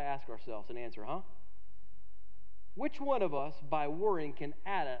all ought to ask ourselves and answer, huh? Which one of us, by worrying, can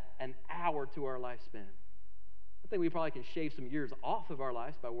add an hour to our lifespan? I think we probably can shave some years off of our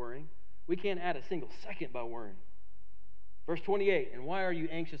lives by worrying. We can't add a single second by worrying. Verse 28, and why are you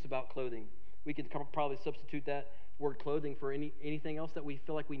anxious about clothing? We could probably substitute that word clothing for anything else that we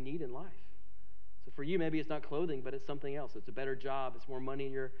feel like we need in life. So for you, maybe it's not clothing, but it's something else. It's a better job. It's more money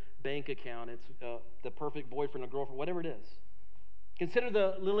in your bank account. It's the perfect boyfriend or girlfriend, whatever it is. Consider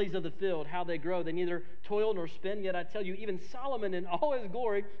the lilies of the field, how they grow. They neither toil nor spin, yet I tell you, even Solomon in all his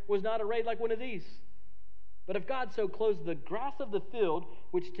glory was not arrayed like one of these. But if God so clothes the grass of the field,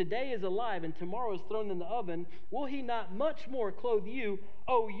 which today is alive and tomorrow is thrown in the oven, will he not much more clothe you,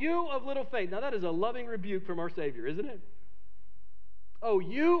 O you of little faith? Now that is a loving rebuke from our Savior, isn't it? O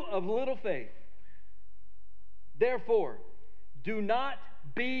you of little faith. Therefore, do not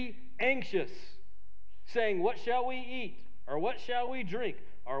be anxious, saying, what shall we eat? Or what shall we drink?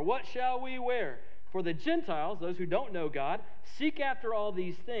 Or what shall we wear? For the Gentiles, those who don't know God, seek after all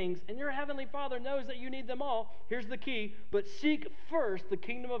these things, and your heavenly Father knows that you need them all. Here's the key. But seek first the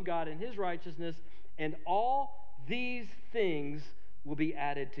kingdom of God and his righteousness, and all these things will be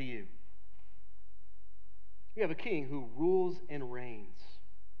added to you. We have a king who rules and reigns.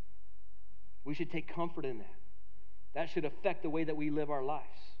 We should take comfort in that. That should affect the way that we live our lives.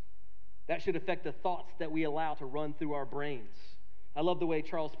 That should affect the thoughts that we allow to run through our brains. I love the way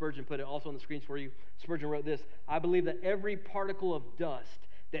Charles Spurgeon put it, also on the screens for you. Spurgeon wrote this: I believe that every particle of dust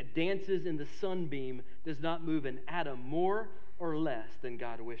that dances in the sunbeam does not move an atom more or less than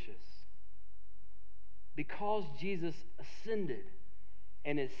God wishes. Because Jesus ascended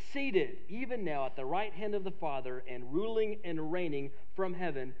and is seated even now at the right hand of the Father and ruling and reigning from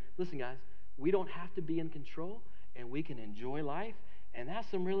heaven, listen guys, we don't have to be in control and we can enjoy life, and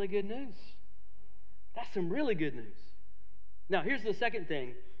that's some really good news. That's some really good news. Now, here's the second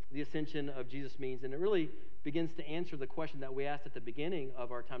thing the ascension of Jesus means, and it really begins to answer the question that we asked at the beginning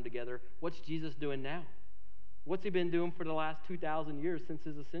of our time together. What's Jesus doing now? What's he been doing for the last 2,000 years since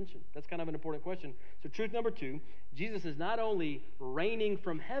his ascension? That's kind of an important question. So truth number two, Jesus is not only reigning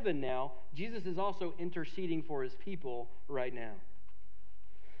from heaven now, Jesus is also interceding for his people right now.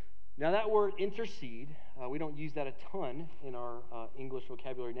 Now that word intercede, we don't use that a ton in our English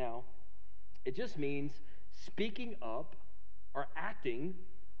vocabulary now. It just means speaking up are acting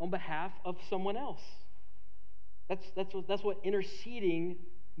on behalf of someone else. That's what interceding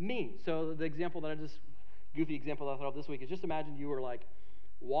means. So the example that goofy example that I thought of this week is just imagine you were like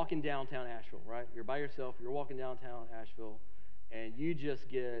walking downtown Asheville, right? You're by yourself, you're walking downtown Asheville, and you just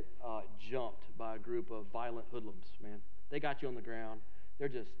get jumped by a group of violent hoodlums, man. They got you on the ground.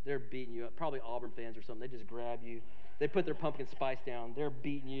 They're beating you up. Probably Auburn fans or something. They just grab you. They put their pumpkin spice down. They're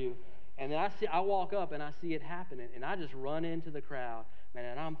beating you. And then I walk up and I see it happening, and I just run into the crowd, man,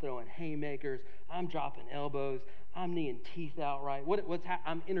 and I'm throwing haymakers. I'm dropping elbows. I'm kneeing teeth out, right?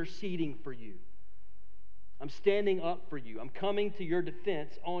 I'm interceding for you. I'm standing up for you. I'm coming to your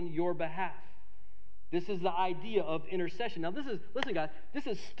defense on your behalf. This is the idea of intercession. Now, listen, guys, this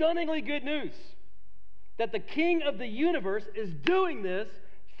is stunningly good news that the King of the universe is doing this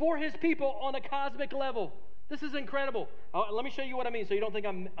for his people on a cosmic level. This is incredible. Let me show you what I mean so you don't think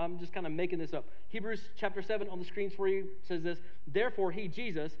I'm just kind of making this up. Hebrews chapter 7 on the screens for you says this, therefore he,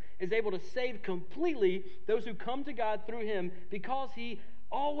 Jesus, is able to save completely those who come to God through him because he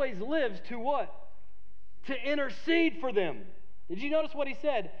always lives to what? To intercede for them. Did you notice what he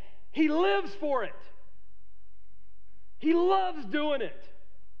said? He lives for it. He loves doing it.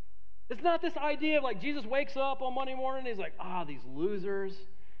 It's not this idea of like Jesus wakes up on Monday morning and he's like, these losers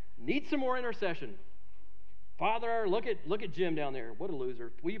need some more intercession. Father, look at Jim down there. What a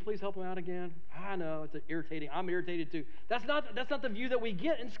loser. Will you please help him out again? I know, it's irritating. I'm irritated too. That's not the view that we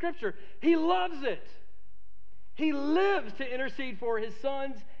get in Scripture. He loves it. He lives to intercede for his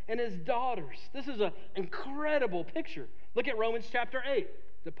sons and his daughters. This is an incredible picture. Look at Romans chapter 8.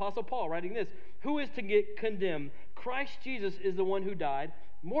 The Apostle Paul writing this. Who is to get condemned? Christ Jesus is the one who died.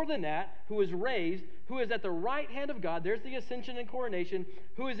 More than that, who was raised, who is at the right hand of God. There's the ascension and coronation.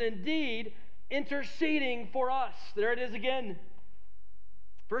 Who is indeed interceding for us. There it is again.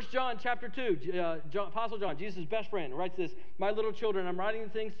 1 John chapter 2, Apostle John, Jesus' best friend, writes this, my little children, I'm writing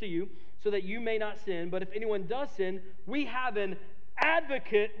things to you so that you may not sin, but if anyone does sin, we have an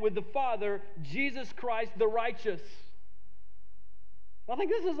advocate with the Father, Jesus Christ the righteous. I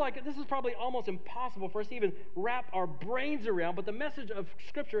think this is probably almost impossible for us to even wrap our brains around, but the message of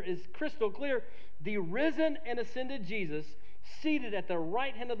Scripture is crystal clear. The risen and ascended Jesus, seated at the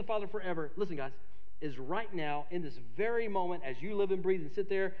right hand of the Father forever, listen guys, is right now in this very moment as you live and breathe and sit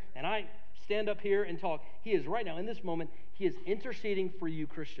there and I stand up here and talk, he is right now in this moment, he is interceding for you,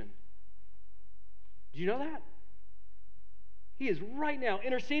 Christian. Do you know that? He is right now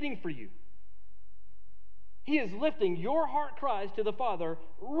interceding for you. He is lifting your heart cries to the Father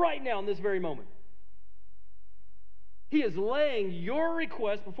right now in this very moment. He is laying your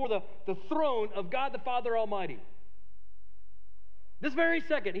request before the throne of God the Father Almighty. This very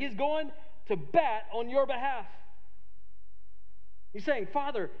second, he's going to bat on your behalf. He's saying,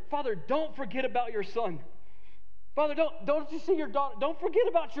 Father, don't forget about your son. Father, don't you see your daughter? Don't forget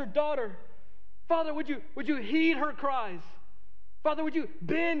about your daughter. Father, would you heed her cries? Father, would you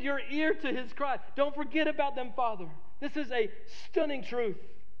bend your ear to his cry? Don't forget about them, Father. This is a stunning truth.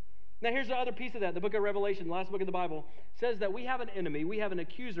 Now, here's the other piece of that. The book of Revelation, the last book of the Bible, says that we have an enemy, we have an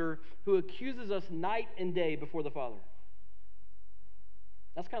accuser who accuses us night and day before the Father.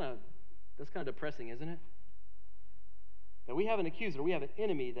 That's kind of depressing, isn't it? That we have an accuser, we have an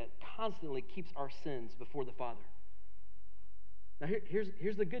enemy that constantly keeps our sins before the Father. Now,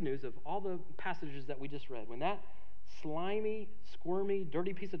 here's the good news of all the passages that we just read. When that slimy, squirmy,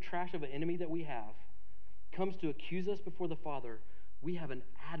 dirty piece of trash of an enemy that we have comes to accuse us before the Father, we have an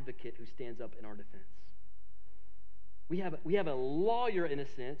advocate who stands up in our defense. We have a lawyer, in a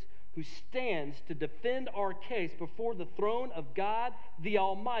sense, who stands to defend our case before the throne of God the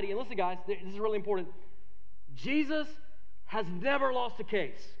Almighty. And listen, guys, this is really important. Jesus has never lost a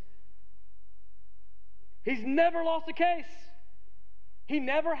case. He's never lost a case. He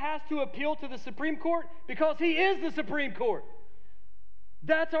never has to appeal to the Supreme Court because he is the Supreme Court.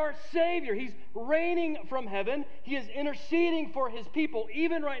 That's our Savior. He's reigning from heaven. He is interceding for his people,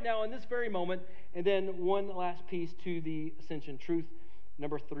 even right now in this very moment. And then one last piece to the ascension truth.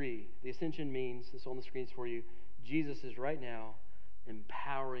 Number 3, the ascension means, this on the screens for you, Jesus is right now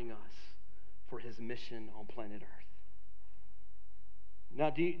empowering us for his mission on planet Earth. Now,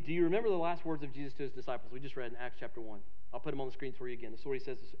 do you remember the last words of Jesus to his disciples? We just read in Acts chapter 1. I'll put them on the screens for you again. This is what he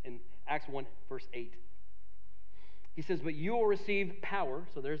says in Acts 1, verse 8. He says, but you will receive power.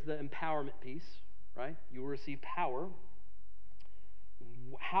 So there's the empowerment piece, right? You will receive power.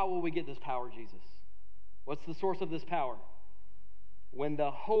 How will we get this power, Jesus? What's the source of this power? When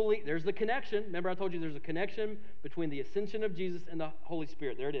there's the connection. Remember I told you there's a connection between the ascension of Jesus and the Holy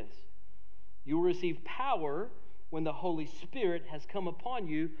Spirit. There it is. You will receive power when the Holy Spirit has come upon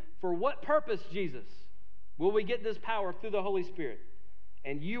you. For what purpose, Jesus? will we get this power through the Holy Spirit.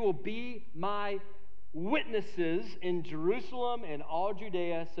 And you will be my witnesses in Jerusalem and all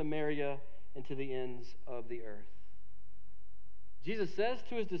Judea, Samaria, and to the ends of the earth. Jesus says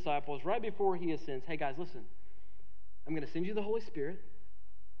to his disciples right before he ascends, hey guys, listen, I'm going to send you the Holy Spirit.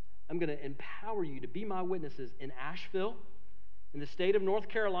 I'm going to empower you to be my witnesses in Asheville, in the state of North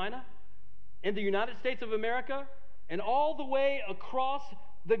Carolina, in the United States of America, and all the way across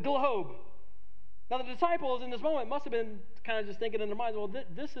the globe. Now, the disciples in this moment must have been kind of just thinking in their minds, well,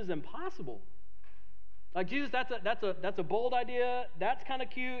 this is impossible. Like, Jesus, that's a bold idea. That's kind of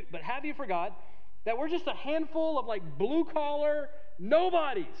cute. But have you forgot that we're just a handful of, like, blue-collar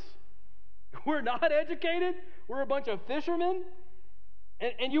nobodies? We're not educated. We're a bunch of fishermen.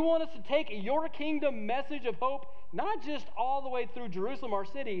 And you want us to take your kingdom message of hope, not just all the way through Jerusalem, our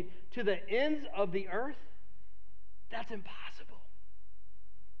city, to the ends of the earth? That's impossible.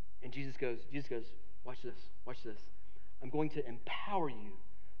 And Jesus goes, watch this. I'm going to empower you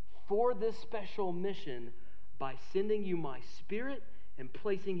for this special mission by sending you my Spirit and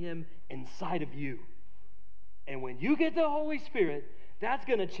placing him inside of you. And when you get the Holy Spirit, that's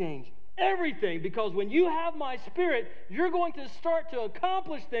going to change everything, because when you have my Spirit, you're going to start to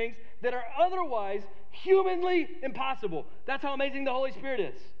accomplish things that are otherwise humanly impossible. That's how amazing the Holy Spirit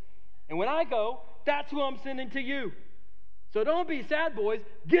is. And when I go, that's who I'm sending to you. So don't be sad, boys.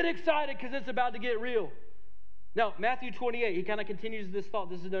 Get excited, because it's about to get real. Now, Matthew 28, he kind of continues this thought.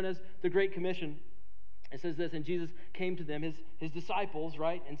 This is known as the Great Commission. It says this, and Jesus came to them, his disciples,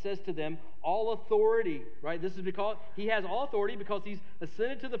 right, and says to them, all authority, right? This is because he has all authority because he's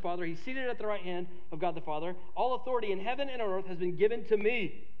ascended to the Father. He's seated at the right hand of God the Father. All authority in heaven and on earth has been given to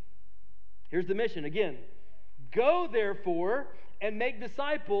me. Here's the mission again. Go, therefore, and make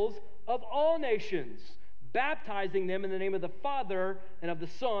disciples of all nations, baptizing them in the name of the Father and of the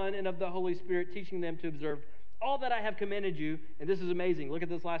Son and of the Holy Spirit, teaching them to observe all that I have commanded you. And this is amazing. Look at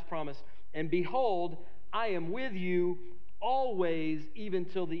this last promise. And behold, I am with you always, even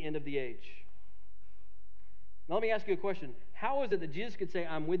till the end of the age. Now let me ask you a question. How is it that Jesus could say,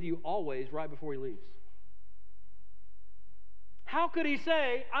 I'm with you always, right before he leaves? How could he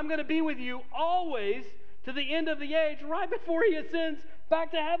say, I'm going to be with you always to the end of the age, right before he ascends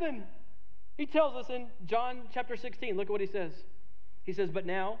back to heaven? He tells us in John chapter 16, look at what he says. He says, but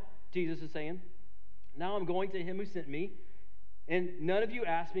now, Jesus is saying, now I'm going to him who sent me, and none of you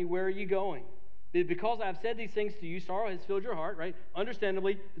ask me, where are you going? Because I have said these things to you, sorrow has filled your heart, right?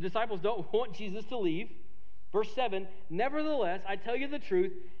 Understandably, the disciples don't want Jesus to leave. Verse 7, nevertheless, I tell you the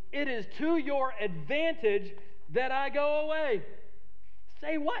truth, it is to your advantage that I go away.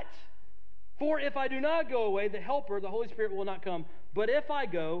 Say what? For if I do not go away, the Helper, the Holy Spirit, will not come. But if I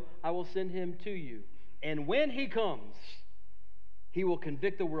go, I will send him to you. And when he comes, he will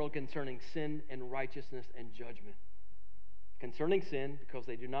convict the world concerning sin and righteousness and judgment. Concerning sin, because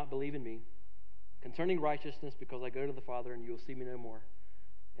they do not believe in me. Concerning righteousness, because I go to the Father and you will see me no more.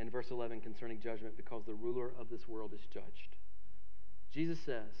 And verse 11, concerning judgment, because the ruler of this world is judged. Jesus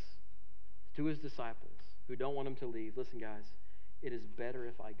says to his disciples who don't want him to leave, listen guys, it is better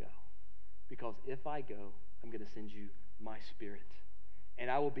if I go. Because if I go, I'm going to send you my Spirit.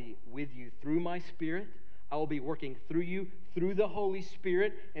 And I will be with you through my Spirit. I will be working through you through the Holy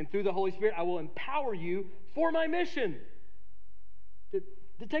Spirit. And through the Holy Spirit, I will empower you for my mission.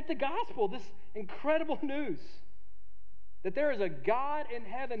 To take the gospel, this incredible news that there is a God in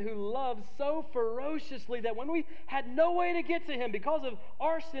heaven who loves so ferociously that when we had no way to get to him because of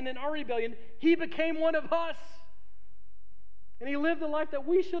our sin and our rebellion, he became one of us. And he lived the life that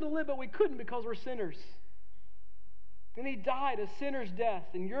we should have lived, but we couldn't because we're sinners. And he died a sinner's death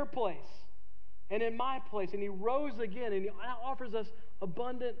in your place and in my place. And he rose again, and he offers us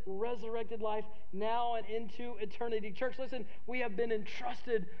abundant, resurrected life now and into eternity. Church, listen, we have been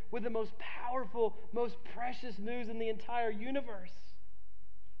entrusted with the most powerful, most precious news in the entire universe.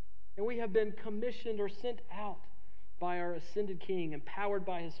 And we have been commissioned or sent out by our ascended King, empowered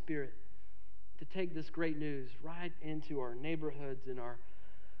by his Spirit, to take this great news right into our neighborhoods and our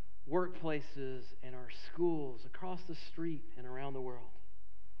workplaces and our schools, across the street and around the world.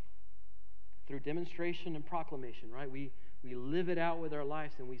 Through demonstration and proclamation, right? We live it out with our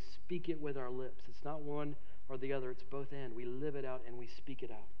lives and we speak it with our lips. It's not one or the other, it's both and. We live it out and we speak it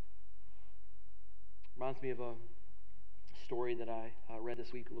out. Reminds me of a story that I read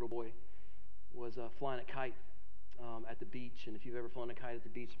this week. A little boy was flying a kite at the beach, and if you've ever flown a kite at the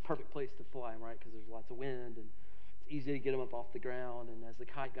beach, perfect place to fly, right? Because there's lots of wind and it's easy to get them up off the ground. And as the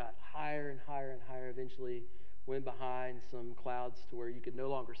kite got higher and higher and higher, eventually went behind some clouds to where you could no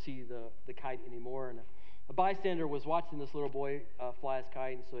longer see the kite anymore. And a bystander was watching this little boy fly his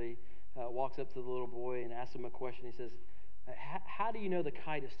kite, and so he walks up to the little boy and asks him a question. He says, how do you know the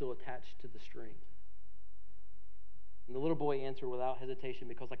kite is still attached to the string? And the little boy answered without hesitation,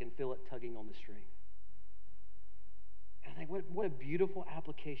 because I can feel it tugging on the string. And I think, what a beautiful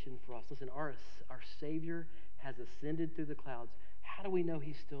application for us. Listen, our Savior has ascended through the clouds. How do we know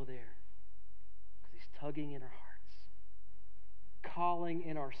he's still there? Because he's tugging in our hearts, calling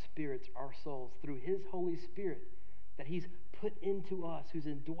in our spirits, our souls, through his Holy Spirit that he's put into us, who's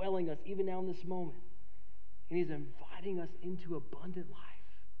indwelling us even now in this moment. And he's inviting us into abundant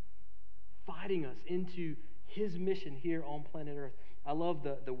life, inviting us into his mission here on planet Earth. I love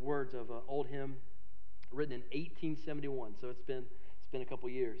the words of an old hymn written in 1871, so it's been a couple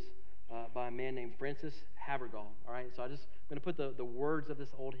years, by a man named Francis Havergal. All right, so I'm going to put the words of this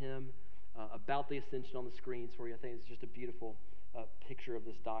old hymn about the ascension on the screens for you. I think it's just a beautiful picture of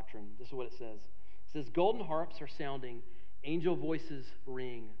this doctrine. This is what it says. It says, golden harps are sounding, angel voices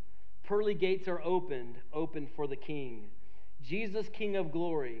ring, pearly gates are opened for the King. Jesus, King of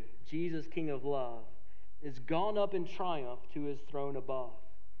glory, Jesus, King of love, is gone up in triumph to his throne above.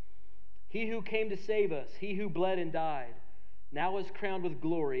 He who came to save us, he who bled and died, now is crowned with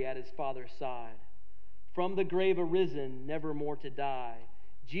glory at his Father's side. From the grave arisen, never more to die,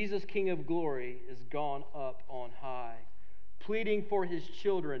 Jesus, King of glory, is gone up on high, pleading for his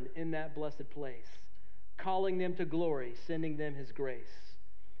children in that blessed place, calling them to glory, sending them his grace.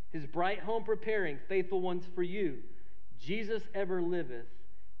 His bright home preparing, faithful ones for you. Jesus ever liveth,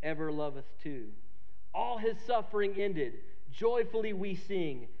 ever loveth too. All his suffering ended, joyfully we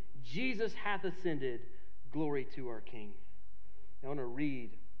sing, Jesus hath ascended, glory to our King. Now I want to read,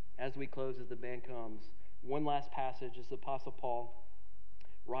 as we close, as the band comes, one last passage. It's the Apostle Paul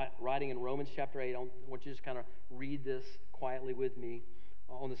writing in Romans chapter 8. I want you to just kind of read this quietly with me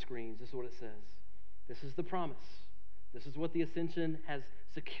on the screens. This is what it says. This is the promise. This is what the ascension has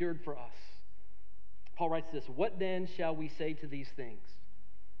secured for us. Paul writes this, what then shall we say to these things?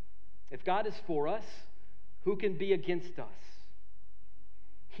 If God is for us, who can be against us?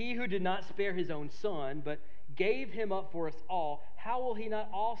 He who did not spare his own son, but gave him up for us all, how will he not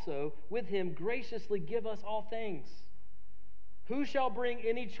also with him graciously give us all things? Who shall bring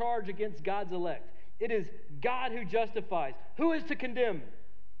any charge against God's elect? It is God who justifies. Who is to condemn?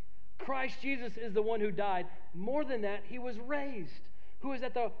 Christ Jesus is the one who died. More than that, he was raised, who is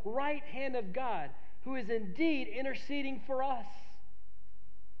at the right hand of God, who is indeed interceding for us.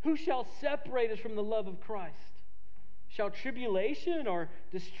 Who shall separate us from the love of Christ? Shall tribulation or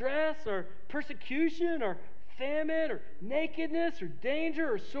distress or persecution or famine or nakedness or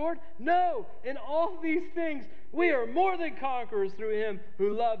danger or sword? No, in all these things we are more than conquerors through him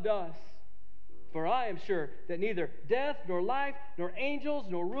who loved us. For I am sure that neither death, nor life, nor angels,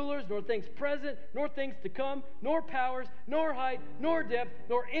 nor rulers, nor things present, nor things to come, nor powers, nor height, nor depth,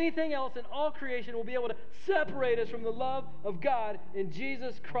 nor anything else in all creation will be able to separate us from the love of God in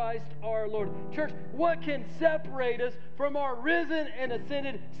Jesus Christ our Lord. Church, what can separate us from our risen and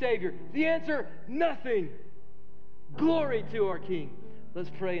ascended Savior? The answer, nothing. Glory to our King.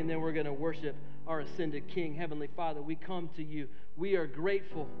 Let's pray, and then we're going to worship our ascended King. Heavenly Father, we come to you. We are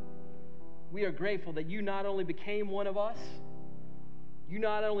grateful. We are grateful that you not only became one of us, you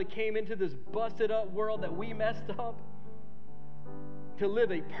not only came into this busted up world that we messed up to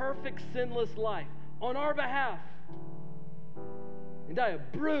live a perfect, sinless life on our behalf and die a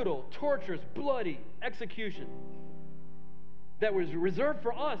brutal, torturous, bloody execution that was reserved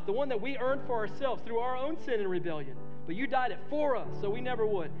for us, the one that we earned for ourselves through our own sin and rebellion. But you died it for us, so we never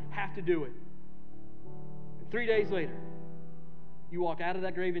would have to do it. And 3 days later, you walk out of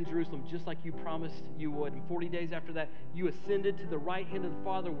that grave in Jerusalem just like you promised you would. And 40 days after that, you ascended to the right hand of the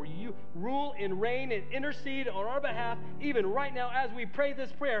Father, where you rule and reign and intercede on our behalf. Even right now, as we pray this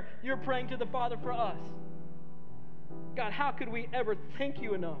prayer, you're praying to the Father for us. God, how could we ever thank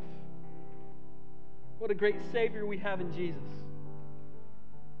you enough? What a great Savior we have in Jesus.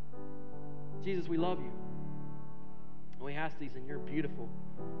 Jesus, we love you. And we ask these in your beautiful,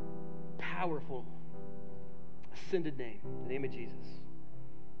 powerful, ascended name, the name of Jesus.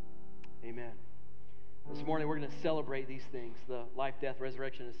 Amen. This morning we're going to celebrate these things, the life, death,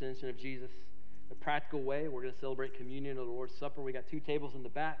 resurrection, ascension of Jesus. In a practical way, we're going to celebrate communion of the Lord's Supper. We got 2 tables in the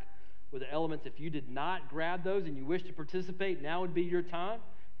back with the elements. If you did not grab those and you wish to participate, now would be your time.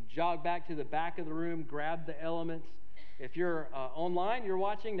 Jog back to the back of the room, grab the elements. If you're online, you're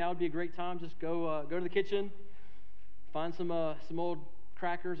watching, now would be a great time. Just go to the kitchen, find some old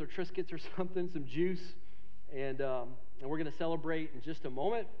crackers or Triscuits or something, some juice. And we're going to celebrate in just a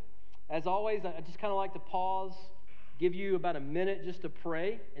moment. As always, I just kind of like to pause, give you about a minute just to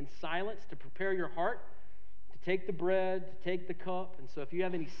pray in silence, to prepare your heart, to take the bread, to take the cup. And so if you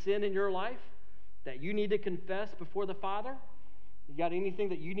have any sin in your life that you need to confess before the Father, you got anything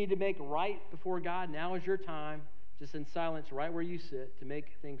that you need to make right before God, now is your time, just in silence right where you sit, to make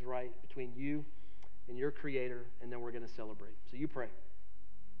things right between you and your Creator, and then we're going to celebrate. So you pray.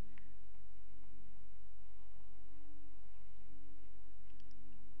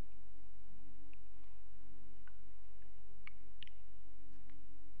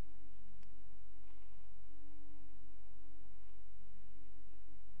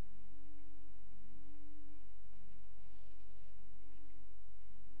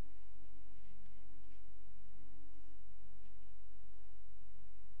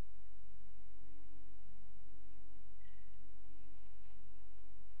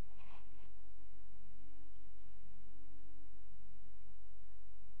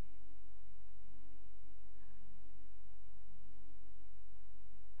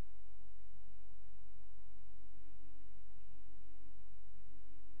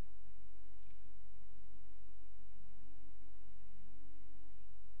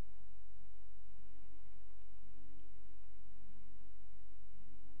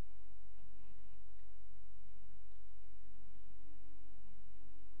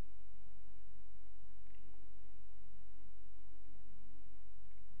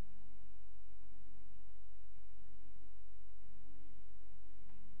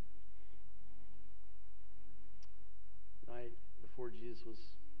 Night before Jesus was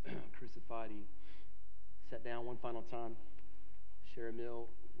crucified, he sat down one final time, shared a meal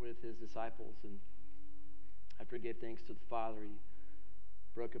with his disciples, and after he gave thanks to the Father, he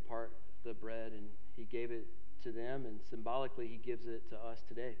broke apart the bread and he gave it to them, and symbolically he gives it to us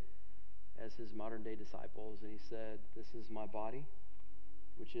today as his modern day disciples. And he said, "This is my body,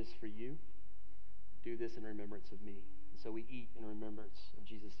 which is for you. Do this in remembrance of me." And so we eat in remembrance of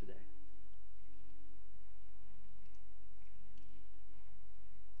Jesus today.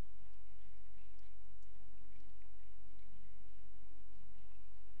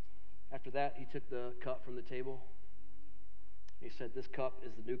 After that, he took the cup from the table. He said, "This cup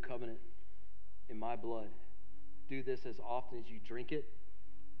is the new covenant in my blood. Do this as often as you drink it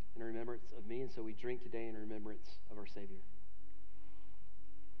in remembrance of me." And so we drink today in remembrance of our Savior.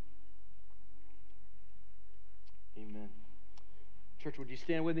 Amen. Church, would you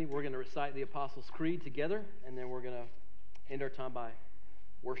stand with me? We're going to recite the Apostles' Creed together, and then we're going to end our time by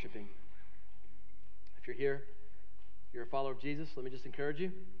worshiping. If you're here, you're a follower of Jesus, let me just encourage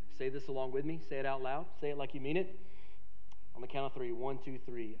you. Say this along with me. Say it out loud. Say it like you mean it. On the count of 3. 1, 2,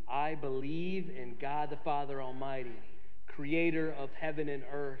 3. I believe in God the Father Almighty, creator of heaven and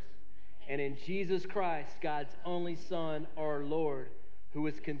earth, and in Jesus Christ, God's only Son, our Lord, who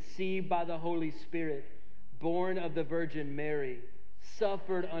was conceived by the Holy Spirit, born of the Virgin Mary,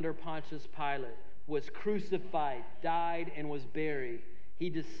 suffered under Pontius Pilate, was crucified, died, and was buried. He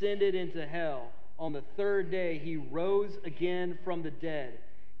descended into hell. On the third day, he rose again from the dead.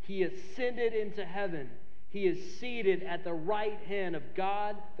 He ascended into heaven. He is seated at the right hand of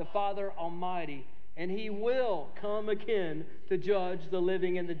God, the Father Almighty, and he will come again to judge the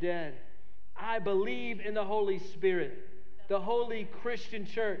living and the dead. I believe in the Holy Spirit, the holy Christian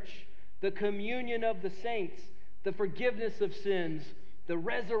church, the communion of the saints, the forgiveness of sins, the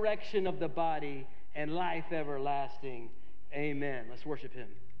resurrection of the body, and life everlasting. Amen. Let's worship him.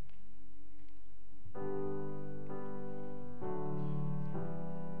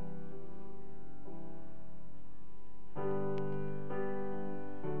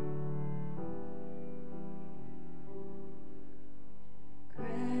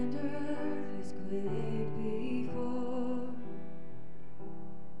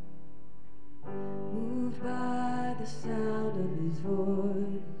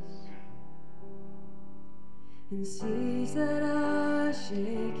 And seas that are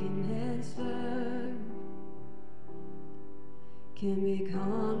shaking and stirred can be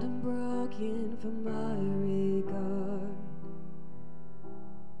calmed and broken from my regard.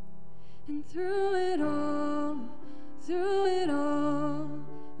 And through it all,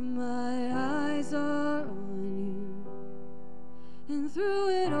 my eyes are on you. And through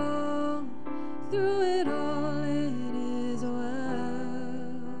it all, it is well.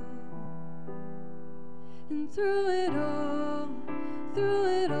 And through it all,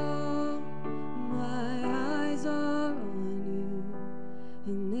 my eyes are on you,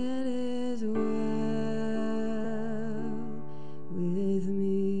 and it is well with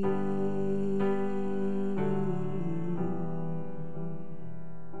me.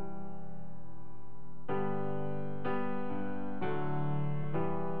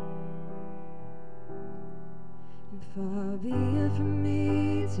 And far be it from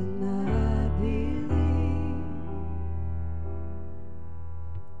me to not believe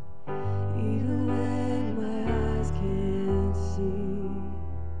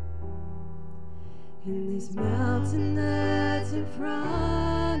And this mountain that's in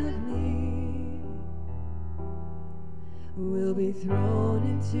front of me will be thrown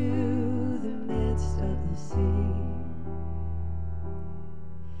into the midst of the sea.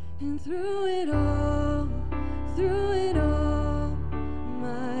 And through it all,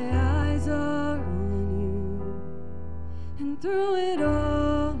 my eyes are on you. And through it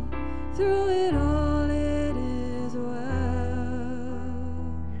all, it is well.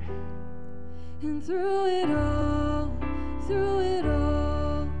 And through it all,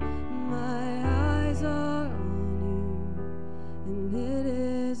 my eyes are on you, and it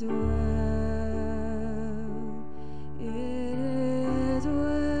is well. It is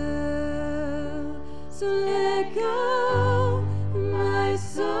well. So let go, my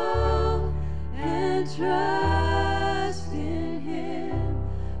soul, and trust in Him.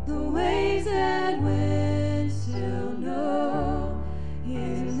 The ways that wind still know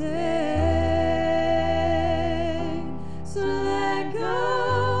His name.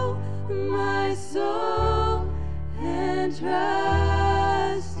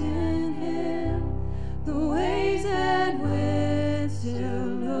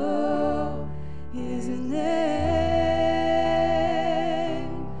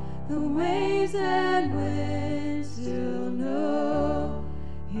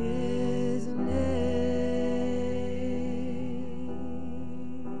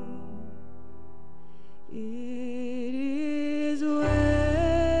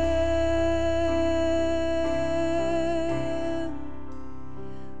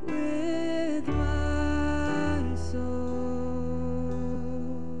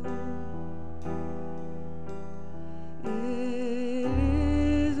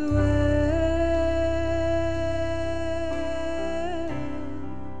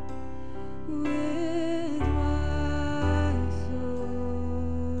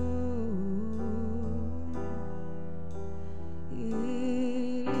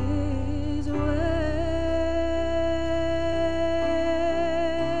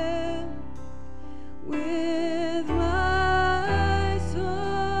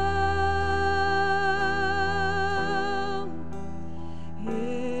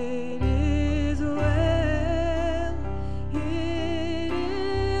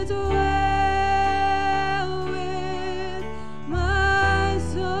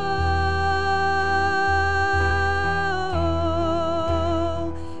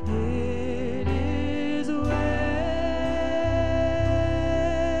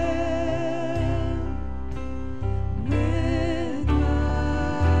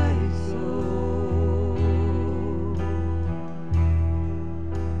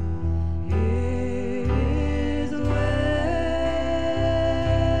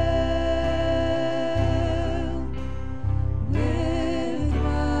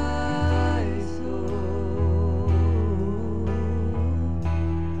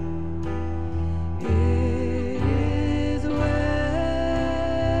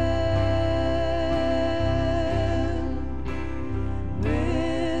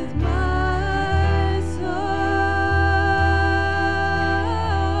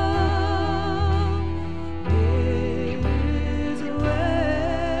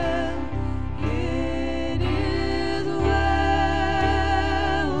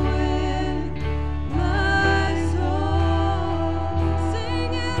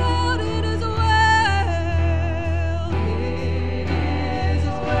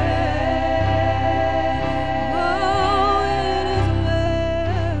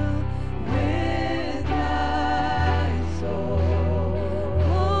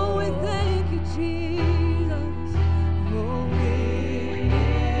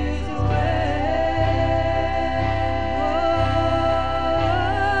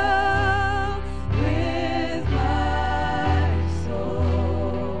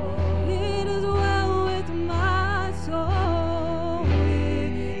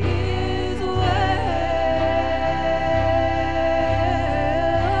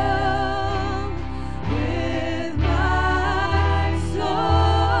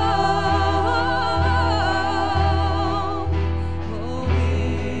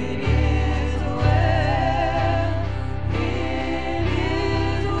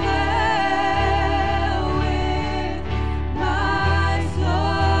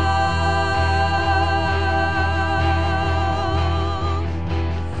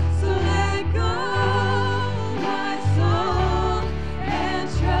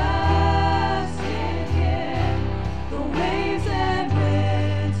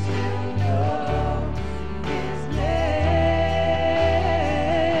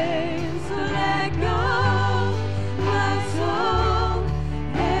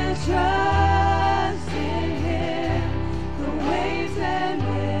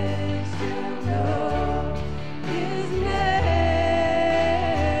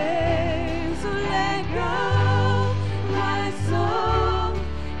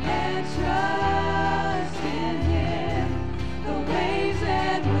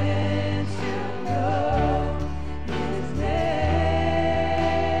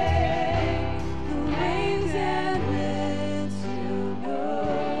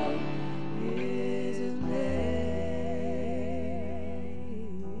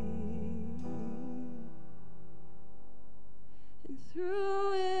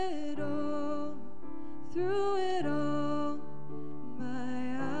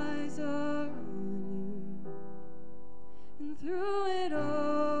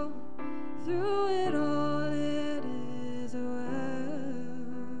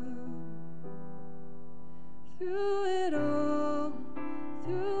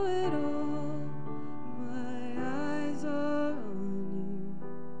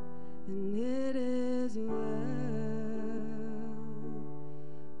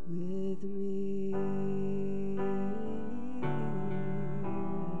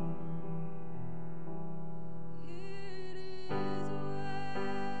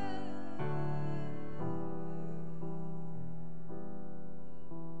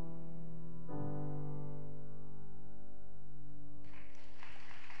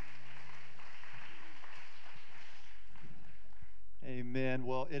 Amen.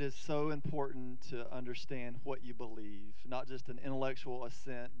 Well, it is so important to understand what you believe, not just an intellectual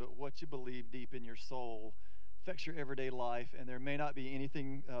assent, but what you believe deep in your soul affects your everyday life. And there may not be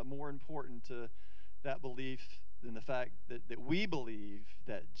anything more important to that belief than the fact that we believe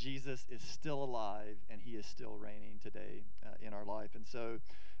that Jesus is still alive and he is still reigning today in our life. And so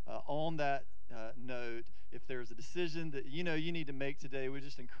on that note, if there's a decision that you know you need to make today, we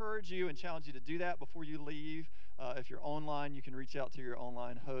just encourage you and challenge you to do that before you leave. If you're online, you can reach out to your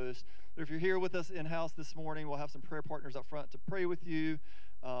online host. But if you're here with us in-house this morning, we'll have some prayer partners up front to pray with you,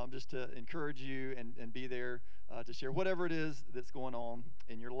 just to encourage you and be there to share whatever it is that's going on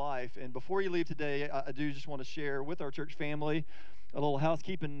in your life. And before you leave today, I do just want to share with our church family a little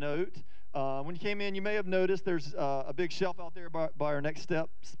housekeeping note. When you came in, you may have noticed there's a big shelf out there by our Next Step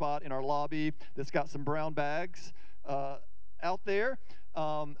spot in our lobby that's got some brown bags out there.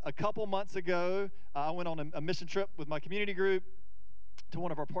 A couple months ago, I went on a mission trip with my community group to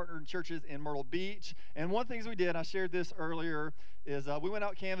one of our partner churches in Myrtle Beach. And one of the things we did, I shared this earlier, is we went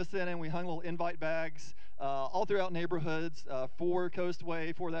out canvassing and we hung little invite bags all throughout neighborhoods for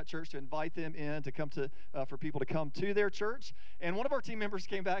Coastway, for that church, to invite them in to come to, for people to come to their church. And one of our team members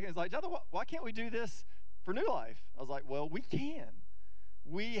came back and was like, Jonathan, why can't we do this for New Life? I was like, well, we can.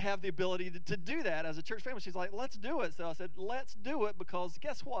 We have the ability to do that as a church family. She's like, let's do it. So I said, let's do it, because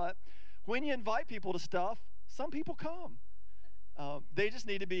guess what? When you invite people to stuff, some people come. They just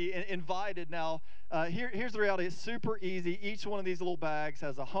need to be invited. Now, here's the reality. It's super easy. Each one of these little bags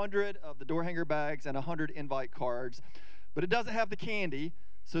has 100 of the door hanger bags and 100 invite cards. But it doesn't have the candy.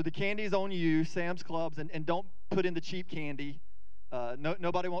 So the candy's on you, Sam's Clubs, and don't put in the cheap candy.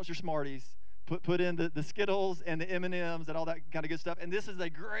 Nobody wants your Smarties. Put in the Skittles and the M&Ms and all that kind of good stuff. And this is a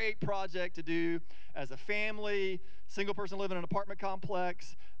great project to do as a family, single person living in an apartment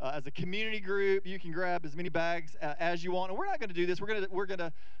complex, as a community group. You can grab as many bags as you want. And we're not going to do this. We're going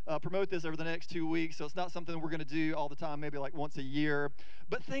to promote this over the next 2 weeks. So it's not something we're going to do all the time, maybe like once a year.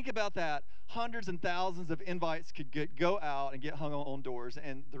 But think about that. Hundreds and thousands of invites could go out and get hung on doors.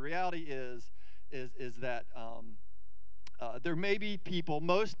 And the reality is that there may be people,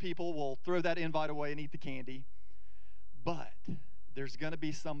 most people will throw that invite away and eat the candy, but there's going to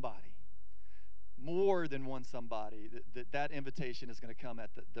be somebody, more than one somebody, that invitation is going to come at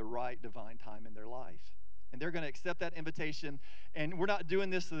the right divine time in their life. And they're going to accept that invitation. And we're not doing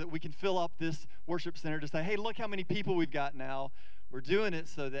this so that we can fill up this worship center to say, hey, look how many people we've got now. We're doing it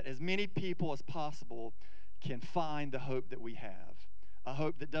so that as many people as possible can find the hope that we have, a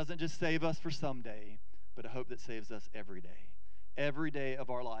hope that doesn't just save us for someday, but a hope that saves us every day of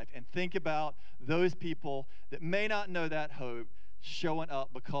our life. And think about those people that may not know that hope showing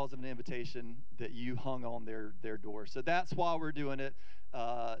up because of an invitation that you hung on their door. So that's why we're doing it.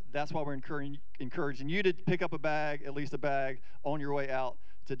 That's why we're encouraging you to pick up a bag, at least a bag, on your way out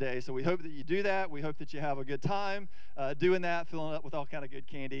today. So we hope that you do that. We hope that you have a good time doing that, filling it up with all kind of good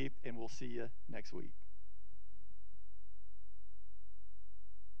candy, and we'll see you next week.